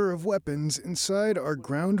good number of weapons inside our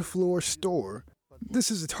ground floor store. This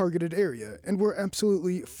is a targeted area, and we're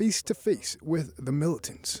absolutely face-to-face with the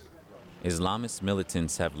militants. Islamist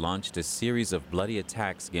militants have launched a series of bloody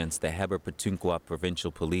attacks against the Khyber Pakhtunkhwa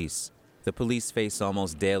provincial police. The police face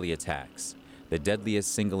almost daily attacks. The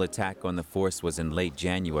deadliest single attack on the force was in late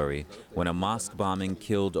January, when a mosque bombing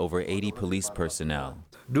killed over 80 police personnel.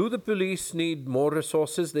 Do the police need more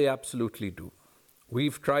resources? They absolutely do.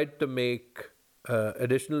 We've tried to make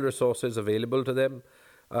additional resources available to them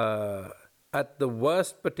at the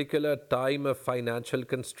worst particular time of financial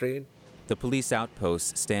constraint. The police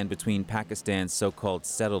outposts stand between Pakistan's so-called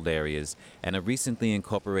settled areas and a recently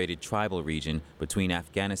incorporated tribal region between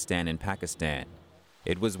Afghanistan and Pakistan.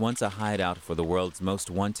 It was once a hideout for the world's most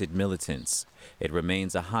wanted militants. It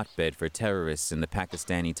remains a hotbed for terrorists in the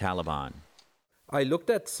Pakistani Taliban. I looked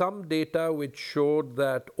at some data which showed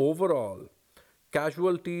that overall,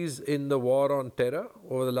 casualties in the war on terror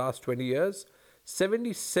over the last 20 years,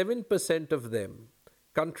 77% of them,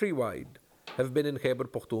 countrywide, have been in Khyber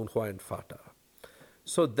Pakhtunkhwa and FATA.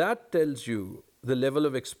 So that tells you the level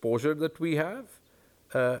of exposure that we have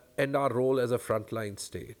and our role as a frontline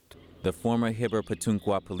state. The former Khyber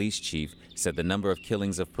Pakhtunkhwa police chief said the number of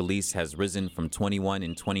killings of police has risen from 21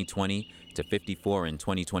 in 2020 to 54 in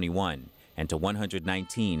 2021 and to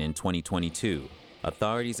 119 in 2022.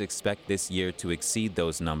 Authorities expect this year to exceed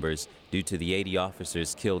those numbers due to the 80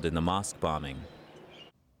 officers killed in the mosque bombing.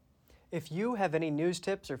 If you have any news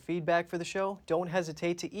tips or feedback for the show, don't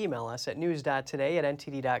hesitate to email us at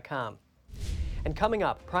news.today@ntd.com. And coming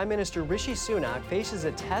up, Prime Minister Rishi Sunak faces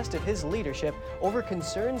a test of his leadership over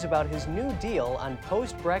concerns about his new deal on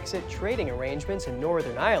post-Brexit trading arrangements in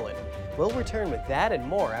Northern Ireland. We'll return with that and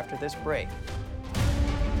more after this break.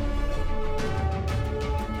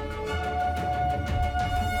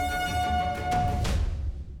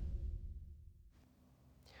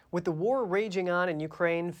 With the war raging on in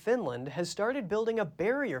Ukraine, Finland has started building a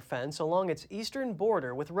barrier fence along its eastern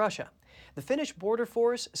border with Russia. The Finnish border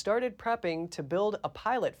force started prepping to build a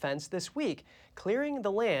pilot fence this week, clearing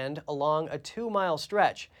the land along a 2-mile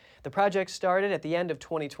stretch. The project started at the end of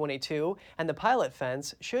 2022, and the pilot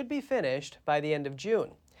fence should be finished by the end of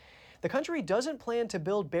June. The country doesn't plan to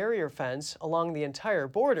build barrier fence along the entire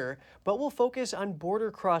border, but will focus on border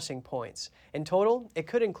crossing points. In total, it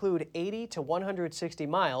could include 80 to 160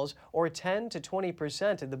 miles, or 10 to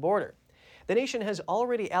 20% of the border. The nation has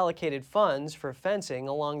already allocated funds for fencing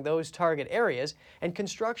along those target areas, and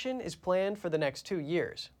construction is planned for the next 2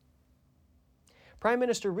 years. Prime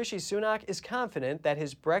Minister Rishi Sunak is confident that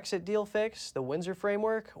his Brexit deal fix, the Windsor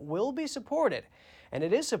Framework, will be supported, and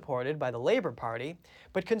it is supported by the Labour Party,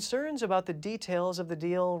 but concerns about the details of the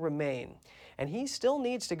deal remain, and he still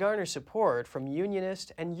needs to garner support from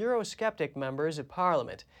Unionist and Eurosceptic members of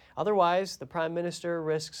Parliament. Otherwise, the Prime Minister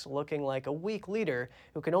risks looking like a weak leader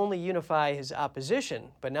who can only unify his opposition,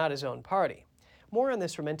 but not his own party. More on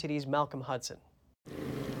this from NTD's Malcolm Hudson.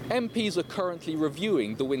 MPs are currently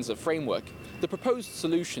reviewing the Windsor Framework, the proposed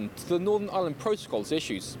solution to the Northern Ireland Protocol's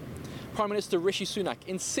issues. Prime Minister Rishi Sunak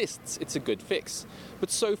insists it's a good fix,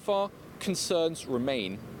 but so far, concerns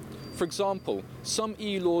remain. For example, some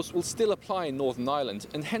EU laws will still apply in Northern Ireland,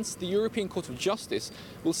 and hence the European Court of Justice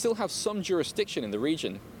will still have some jurisdiction in the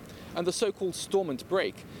region. And the so-called Stormont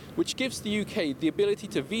Break, which gives the UK the ability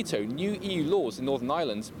to veto new EU laws in Northern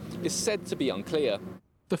Ireland, is said to be unclear.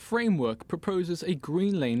 The framework proposes a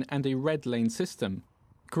green lane and a red lane system.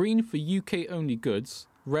 Green for UK-only goods,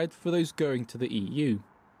 red for those going to the EU.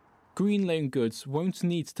 Green lane goods won't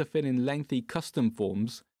need to fill in lengthy custom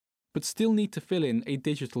forms, but still need to fill in a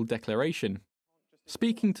digital declaration.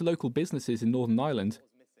 Speaking to local businesses in Northern Ireland,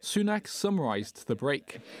 Sunak summarised the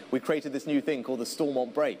break. We created this new thing called the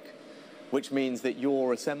Stormont Break, which means that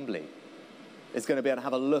your assembly is going to be able to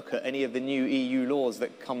have a look at any of the new EU laws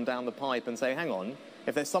that come down the pipe and say, hang on,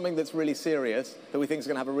 if there's something that's really serious that we think is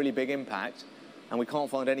going to have a really big impact and we can't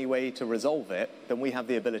find any way to resolve it, then we have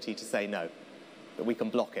the ability to say no, that we can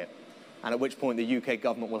block it. And at which point the UK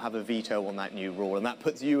government will have a veto on that new rule, and that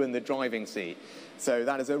puts you in the driving seat. So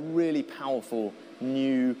that is a really powerful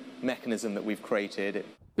new mechanism that we've created.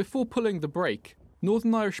 Before pulling the brake,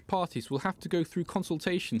 Northern Irish parties will have to go through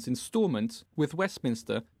consultations in Stormont, with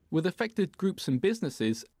Westminster, with affected groups and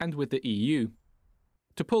businesses, and with the EU.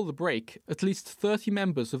 To pull the brake, at least 30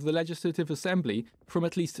 members of the Legislative Assembly from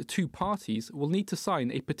at least 2 parties will need to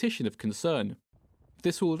sign a petition of concern.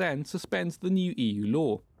 This will then suspend the new EU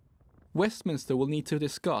law. Westminster will need to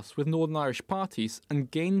discuss with Northern Irish parties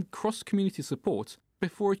and gain cross-community support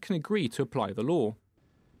before it can agree to apply the law.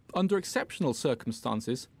 Under exceptional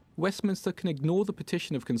circumstances, Westminster can ignore the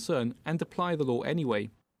petition of concern and apply the law anyway.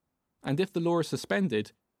 And if the law is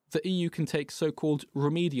suspended, the EU can take so-called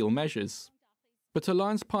remedial measures. But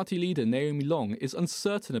Alliance Party leader Naomi Long is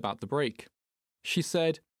uncertain about the break. She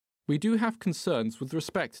said, "We do have concerns with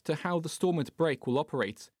respect to how the Stormont Break will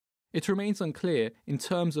operate. It remains unclear in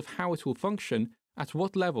terms of how it will function, at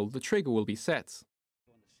what level the trigger will be set."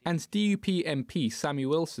 And DUP MP Sammy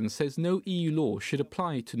Wilson says no EU law should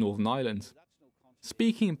apply to Northern Ireland.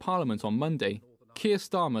 Speaking in Parliament on Monday, Keir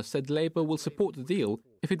Starmer said Labour will support the deal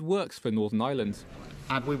if it works for Northern Ireland.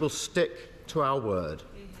 And we will stick to our word.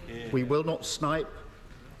 We will not snipe.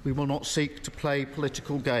 We will not seek to play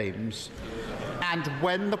political games. And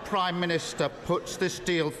when the Prime Minister puts this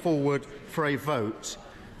deal forward for a vote,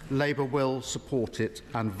 Labour will support it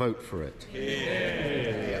and vote for it.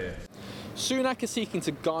 Sunak is seeking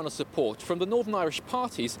to garner support from the Northern Irish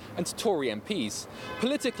parties and Tory MPs.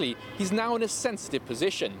 Politically, he's now in a sensitive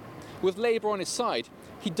position. With Labour on his side,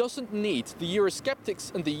 he doesn't need the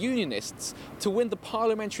Eurosceptics and the Unionists to win the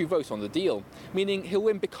parliamentary vote on the deal, meaning he'll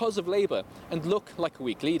win because of Labour and look like a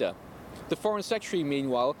weak leader. The Foreign Secretary,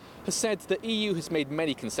 meanwhile, has said the EU has made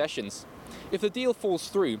many concessions. If the deal falls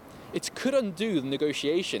through, it could undo the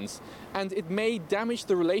negotiations, and it may damage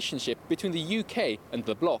the relationship between the UK and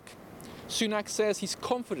the bloc. Sunak says he's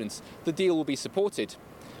confident the deal will be supported,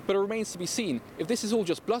 but it remains to be seen if this is all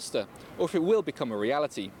just bluster or if it will become a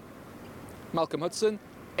reality. Malcolm Hudson,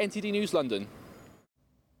 NTD News, London.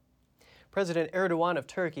 President Erdogan of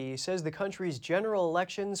Turkey says the country's general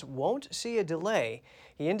elections won't see a delay.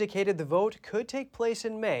 He indicated the vote could take place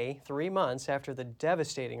in May, 3 months after the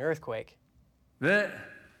devastating earthquake. Let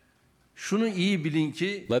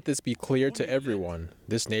this be clear to everyone.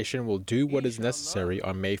 This nation will do what is necessary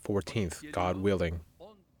on May 14th, God willing.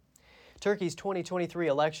 Turkey's 2023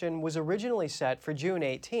 election was originally set for June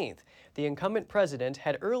 18th. The incumbent president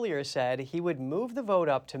had earlier said he would move the vote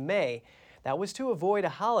up to May. That was to avoid a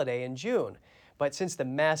holiday in June. But since the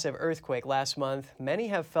massive earthquake last month, many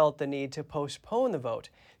have felt the need to postpone the vote.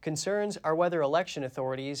 Concerns are whether election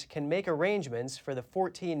authorities can make arrangements for the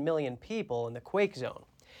 14 million people in the quake zone.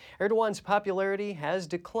 Erdogan's popularity has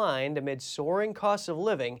declined amid soaring costs of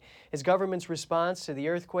living. His government's response to the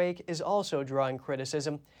earthquake is also drawing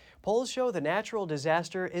criticism. Polls show the natural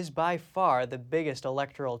disaster is by far the biggest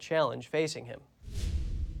electoral challenge facing him.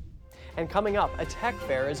 And coming up, a tech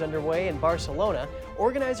fair is underway in Barcelona.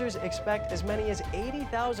 Organizers expect as many as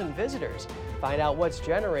 80,000 visitors. Find out what's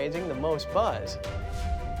generating the most buzz.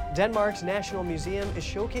 Denmark's National Museum is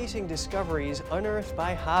showcasing discoveries unearthed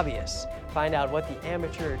by hobbyists. Find out what the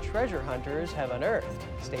amateur treasure hunters have unearthed.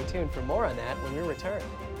 Stay tuned for more on that when we return.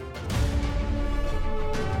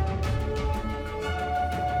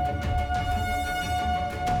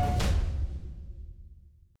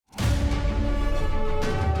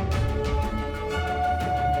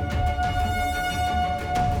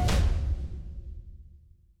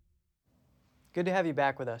 Good to have you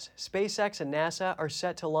back with us. SpaceX and NASA are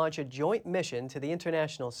set to launch a joint mission to the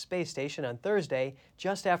International Space Station on Thursday,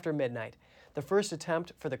 just after midnight. The first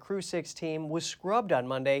attempt for the Crew 6 team was scrubbed on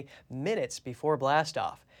Monday, minutes before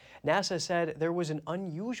blastoff. NASA said there was an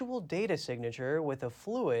unusual data signature with a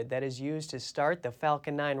fluid that is used to start the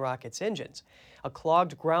Falcon 9 rocket's engines. A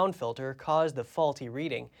clogged ground filter caused the faulty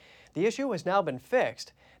reading. The issue has now been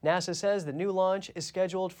fixed. NASA says the new launch is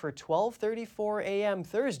scheduled for 12:34 a.m.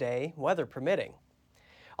 Thursday, weather permitting.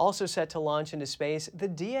 Also set to launch into space, the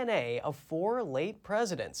DNA of 4 late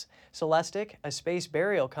presidents. Celestic, a space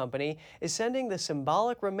burial company, is sending the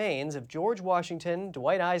symbolic remains of George Washington,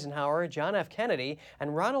 Dwight Eisenhower, John F. Kennedy,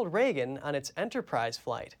 and Ronald Reagan on its Enterprise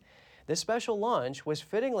flight. This special launch was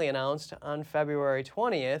fittingly announced on February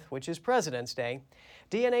 20th, which is President's Day.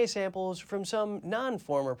 DNA samples from some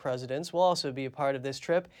non-former presidents will also be a part of this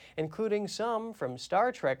trip, including some from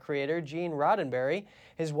Star Trek creator Gene Roddenberry,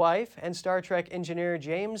 his wife, and Star Trek engineer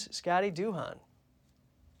James Scotty Doohan.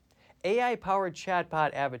 AI-powered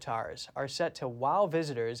chatbot avatars are set to wow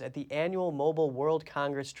visitors at the annual Mobile World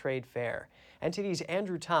Congress Trade Fair. NTD's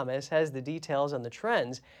Andrew Thomas has the details on the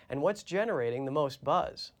trends and what's generating the most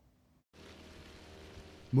buzz.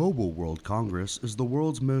 Mobile World Congress is the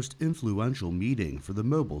world's most influential meeting for the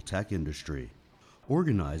mobile tech industry.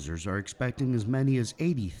 Organizers are expecting as many as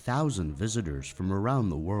 80,000 visitors from around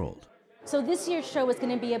the world. So this year's show is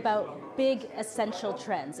going to be about big essential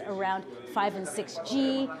trends around 5 and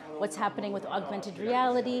 6G, what's happening with augmented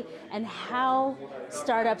reality, and how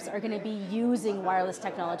startups are going to be using wireless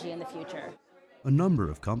technology in the future. A number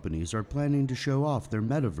of companies are planning to show off their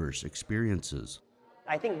metaverse experiences.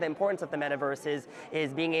 I think the importance of the metaverse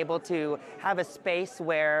is being able to have a space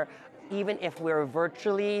where even if we're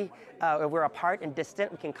virtually, we're apart and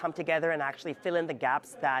distant, we can come together and actually fill in the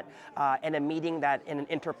gaps that in a meeting, that in an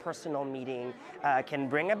interpersonal meeting can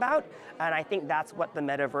bring about. And I think that's what the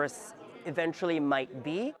metaverse eventually might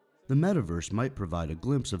be. The metaverse might provide a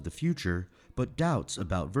glimpse of the future, but doubts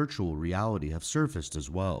about virtual reality have surfaced as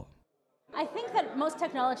well. I think that most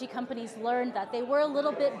technology companies learned that they were a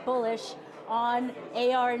little bit bullish on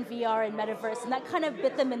AR and VR and metaverse, and that kind of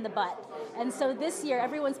bit them in the butt. And so this year,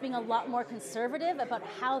 everyone's being a lot more conservative about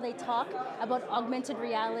how they talk about augmented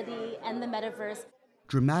reality and the metaverse.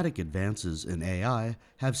 Dramatic advances in AI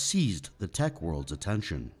have seized the tech world's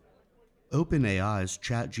attention. OpenAI's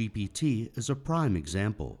ChatGPT is a prime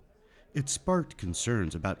example. It sparked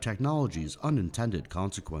concerns about technology's unintended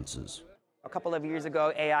consequences. A couple of years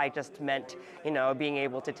ago, AI just meant, being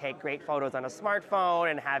able to take great photos on a smartphone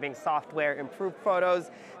and having software improve photos.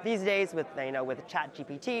 These days, with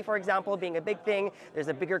ChatGPT, for example, being a big thing, there's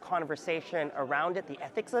a bigger conversation around it, the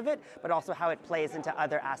ethics of it, but also how it plays into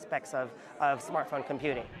other aspects of smartphone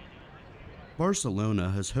computing. Barcelona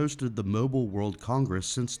has hosted the Mobile World Congress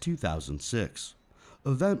since 2006.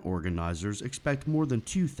 Event organizers expect more than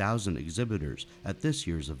 2,000 exhibitors at this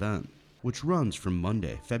year's event, which runs from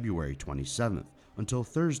Monday, February 27th until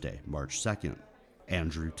Thursday, March 2nd.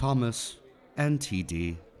 Andrew Thomas,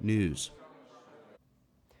 NTD News.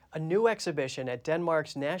 A new exhibition at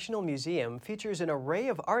Denmark's National Museum features an array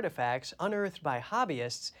of artifacts unearthed by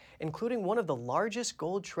hobbyists, including one of the largest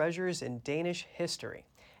gold treasures in Danish history.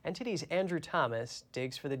 NTD's Andrew Thomas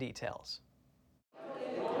digs for the details.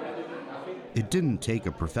 It didn't take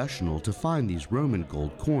a professional to find these Roman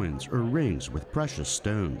gold coins or rings with precious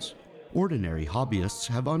stones. Ordinary hobbyists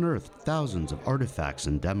have unearthed thousands of artifacts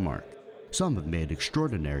in Denmark. Some have made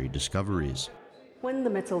extraordinary discoveries. When the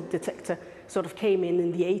metal detector sort of came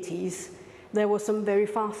in the 80s, there were some very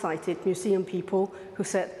far-sighted museum people who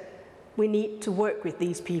said, we need to work with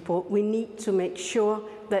these people. We need to make sure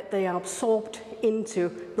that they are absorbed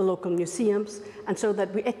into the local museums, and so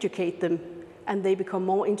that we educate them and they become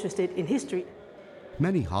more interested in history.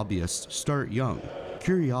 Many hobbyists start young.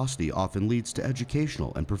 Curiosity often leads to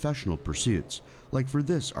educational and professional pursuits, like for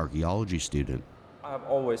this archaeology student. I've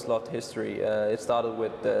always loved history. It started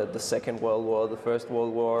with the Second World War, the First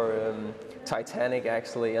World War, Titanic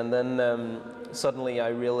actually, and then suddenly I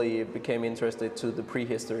really became interested to the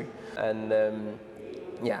prehistory. And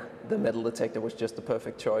yeah, the metal detector was just the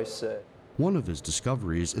perfect choice. One of his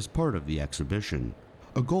discoveries is part of the exhibition,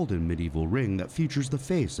 a golden medieval ring that features the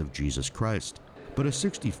face of Jesus Christ. But a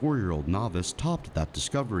 64-year-old novice topped that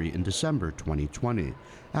discovery in December 2020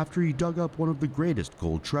 after he dug up one of the greatest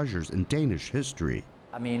gold treasures in Danish history.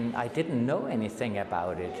 I mean, I didn't know anything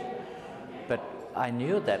about it, but I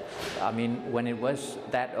knew that, I mean, when it was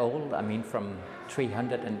that old, I mean, from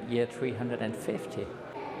year 350,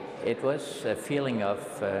 it was a feeling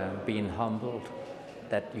of being humbled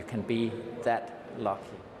that you can be that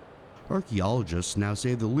lucky. Archaeologists now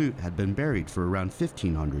say the loot had been buried for around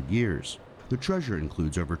 1,500 years. The treasure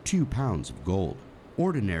includes over 2 pounds of gold.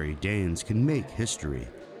 Ordinary Danes can make history,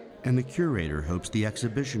 and the curator hopes the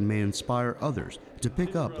exhibition may inspire others to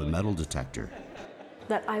pick up a metal detector.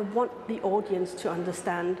 That I want the audience to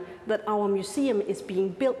understand that our museum is being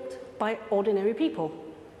built by ordinary people.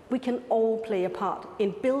 We can all play a part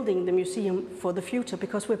in building the museum for the future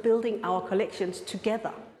because we're building our collections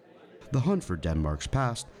together. The hunt for Denmark's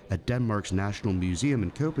past at Denmark's National Museum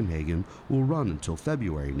in Copenhagen will run until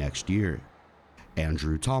February next year.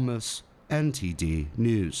 Andrew Thomas, NTD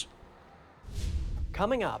News.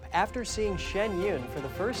 Coming up, after seeing Shen Yun for the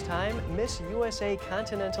first time, Miss USA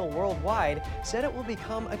Continental Worldwide said it will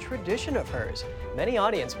become a tradition of hers. Many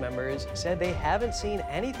audience members said they haven't seen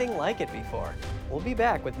anything like it before. We'll be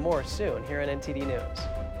back with more soon here on NTD News.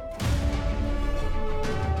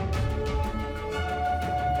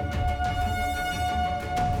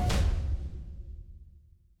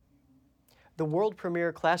 The world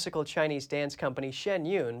premiere classical Chinese dance company Shen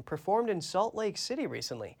Yun performed in Salt Lake City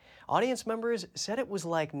recently. Audience members said it was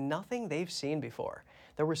like nothing they've seen before.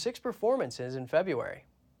 There were 6 performances in February.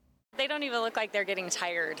 They don't even look like they're getting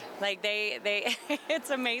tired. Like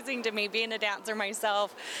it's amazing to me, being a dancer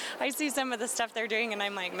myself. I see some of the stuff they're doing and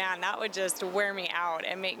I'm like, man, that would just wear me out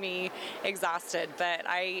and make me exhausted. But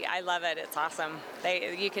I love it, it's awesome.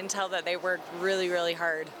 You can tell that they worked really, really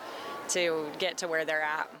hard to get to where they're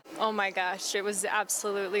at. Oh my gosh, it was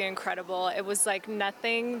absolutely incredible. It was like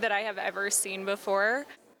nothing that I have ever seen before.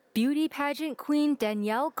 Beauty pageant queen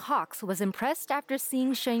Danielle Cox was impressed after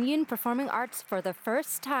seeing Shen Yun performing arts for the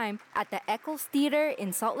first time at the Eccles Theater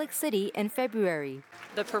in Salt Lake City in February.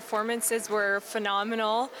 The performances were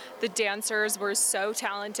phenomenal. The dancers were so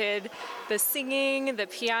talented. The singing, the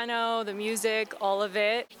piano, the music, all of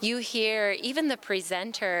it. You hear even the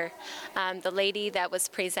presenter, the lady that was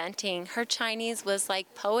presenting, her Chinese was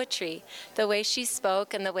like poetry. The way she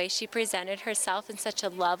spoke and the way she presented herself in such a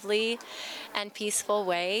lovely and peaceful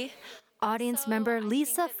way. Audience member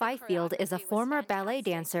Lisa Fifield is a former ballet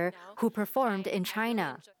dancer who performed in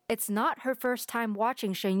China. It's not her first time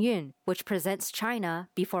watching Shen Yun, which presents China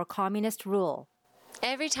before communist rule.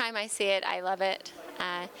 Every time I see it, I love it.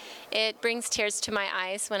 It brings tears to my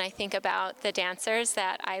eyes when I think about the dancers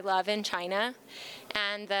that I love in China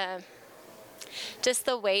and just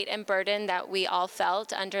the weight and burden that we all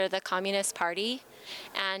felt under the Communist Party.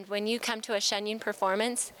 And when you come to a Shen Yun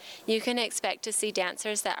performance, you can expect to see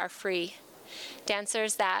dancers that are free,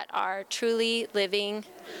 dancers that are truly living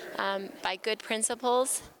by good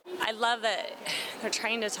principles. I love that they're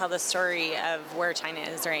trying to tell the story of where China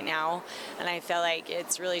is right now, and I feel like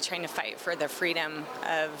it's really trying to fight for the freedom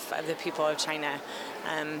of the people of China,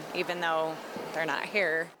 even though they're not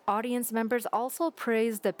here. Audience members also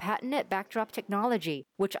praised the patented backdrop technology,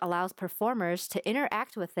 which allows performers to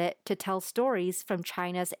interact with it to tell stories from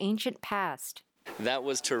China's ancient past. That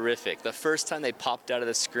was terrific. The first time they popped out of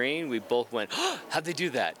the screen, we both went, oh, how'd they do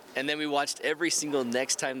that? And then we watched every single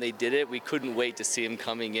next time they did it. We couldn't wait to see them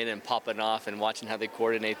coming in and popping off and watching how they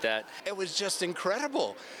coordinate that. It was just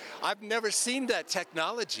incredible. I've never seen that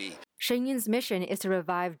technology. Shen Yun's mission is to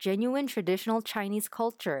revive genuine traditional Chinese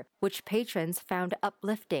culture, which patrons found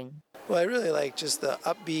uplifting. Well, I really like just the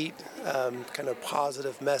upbeat, kind of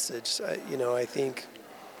positive message. I think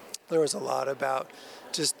there was a lot about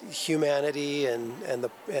just humanity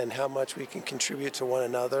and how much we can contribute to one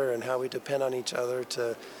another and how we depend on each other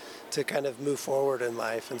to kind of move forward in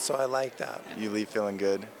life. And so I like that. You leave feeling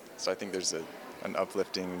good. So I think there's an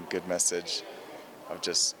uplifting, good message of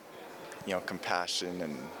just, compassion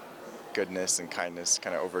and goodness and kindness,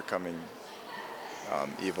 kind of overcoming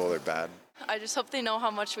evil or bad. I just hope they know how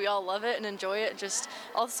much we all love it and enjoy it. Just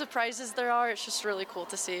all the surprises there are, it's just really cool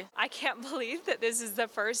to see. I can't believe that this is the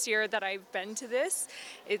first year that I've been to this.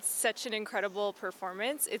 It's such an incredible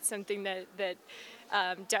performance. It's something that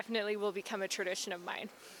definitely will become a tradition of mine.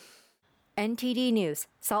 NTD News,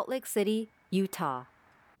 Salt Lake City, Utah.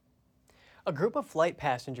 A group of flight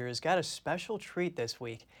passengers got a special treat this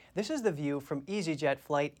week. This is the view from EasyJet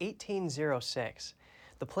Flight 1806.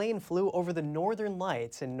 The plane flew over the Northern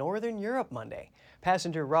Lights in Northern Europe Monday.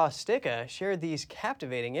 Passenger Ross Sticka shared these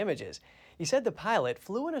captivating images. He said the pilot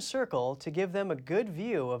flew in a circle to give them a good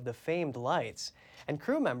view of the famed lights, and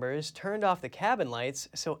crew members turned off the cabin lights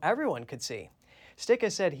so everyone could see.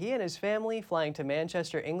 Sticka said he and his family flying to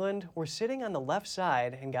Manchester, England, were sitting on the left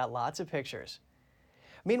side and got lots of pictures.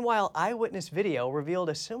 Meanwhile, eyewitness video revealed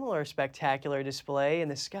a similar spectacular display in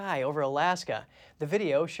the sky over Alaska. The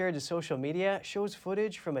video, shared to social media, shows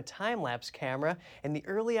footage from a time-lapse camera in the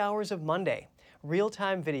early hours of Monday.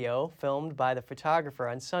 Real-time video, filmed by the photographer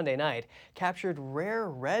on Sunday night, captured rare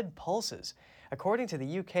red pulses. According to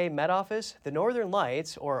the UK Met Office, the Northern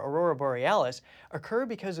Lights, or Aurora Borealis, occur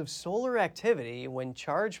because of solar activity when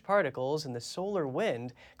charged particles in the solar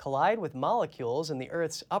wind collide with molecules in the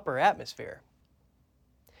Earth's upper atmosphere.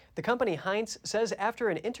 The company Heinz says after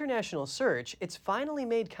an international search, it's finally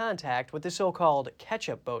made contact with the so-called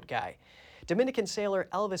ketchup boat guy. Dominican sailor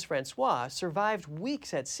Elvis Francois survived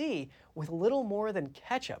weeks at sea with little more than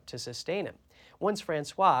ketchup to sustain him. Once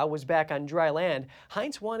Francois was back on dry land,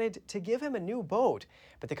 Heinz wanted to give him a new boat,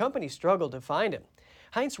 but the company struggled to find him.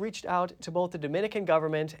 Heinz reached out to both the Dominican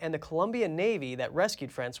government and the Colombian Navy that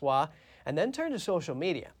rescued Francois, and then turned to social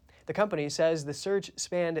media. The company says the search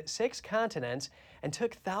spanned 6 continents and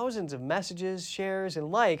took thousands of messages, shares,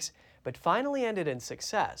 and likes, but finally ended in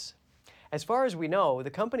success. As far as we know,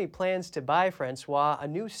 the company plans to buy Francois a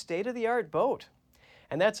new state-of-the-art boat.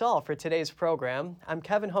 And that's all for today's program. I'm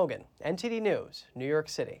Kevin Hogan, NTD News, New York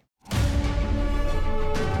City.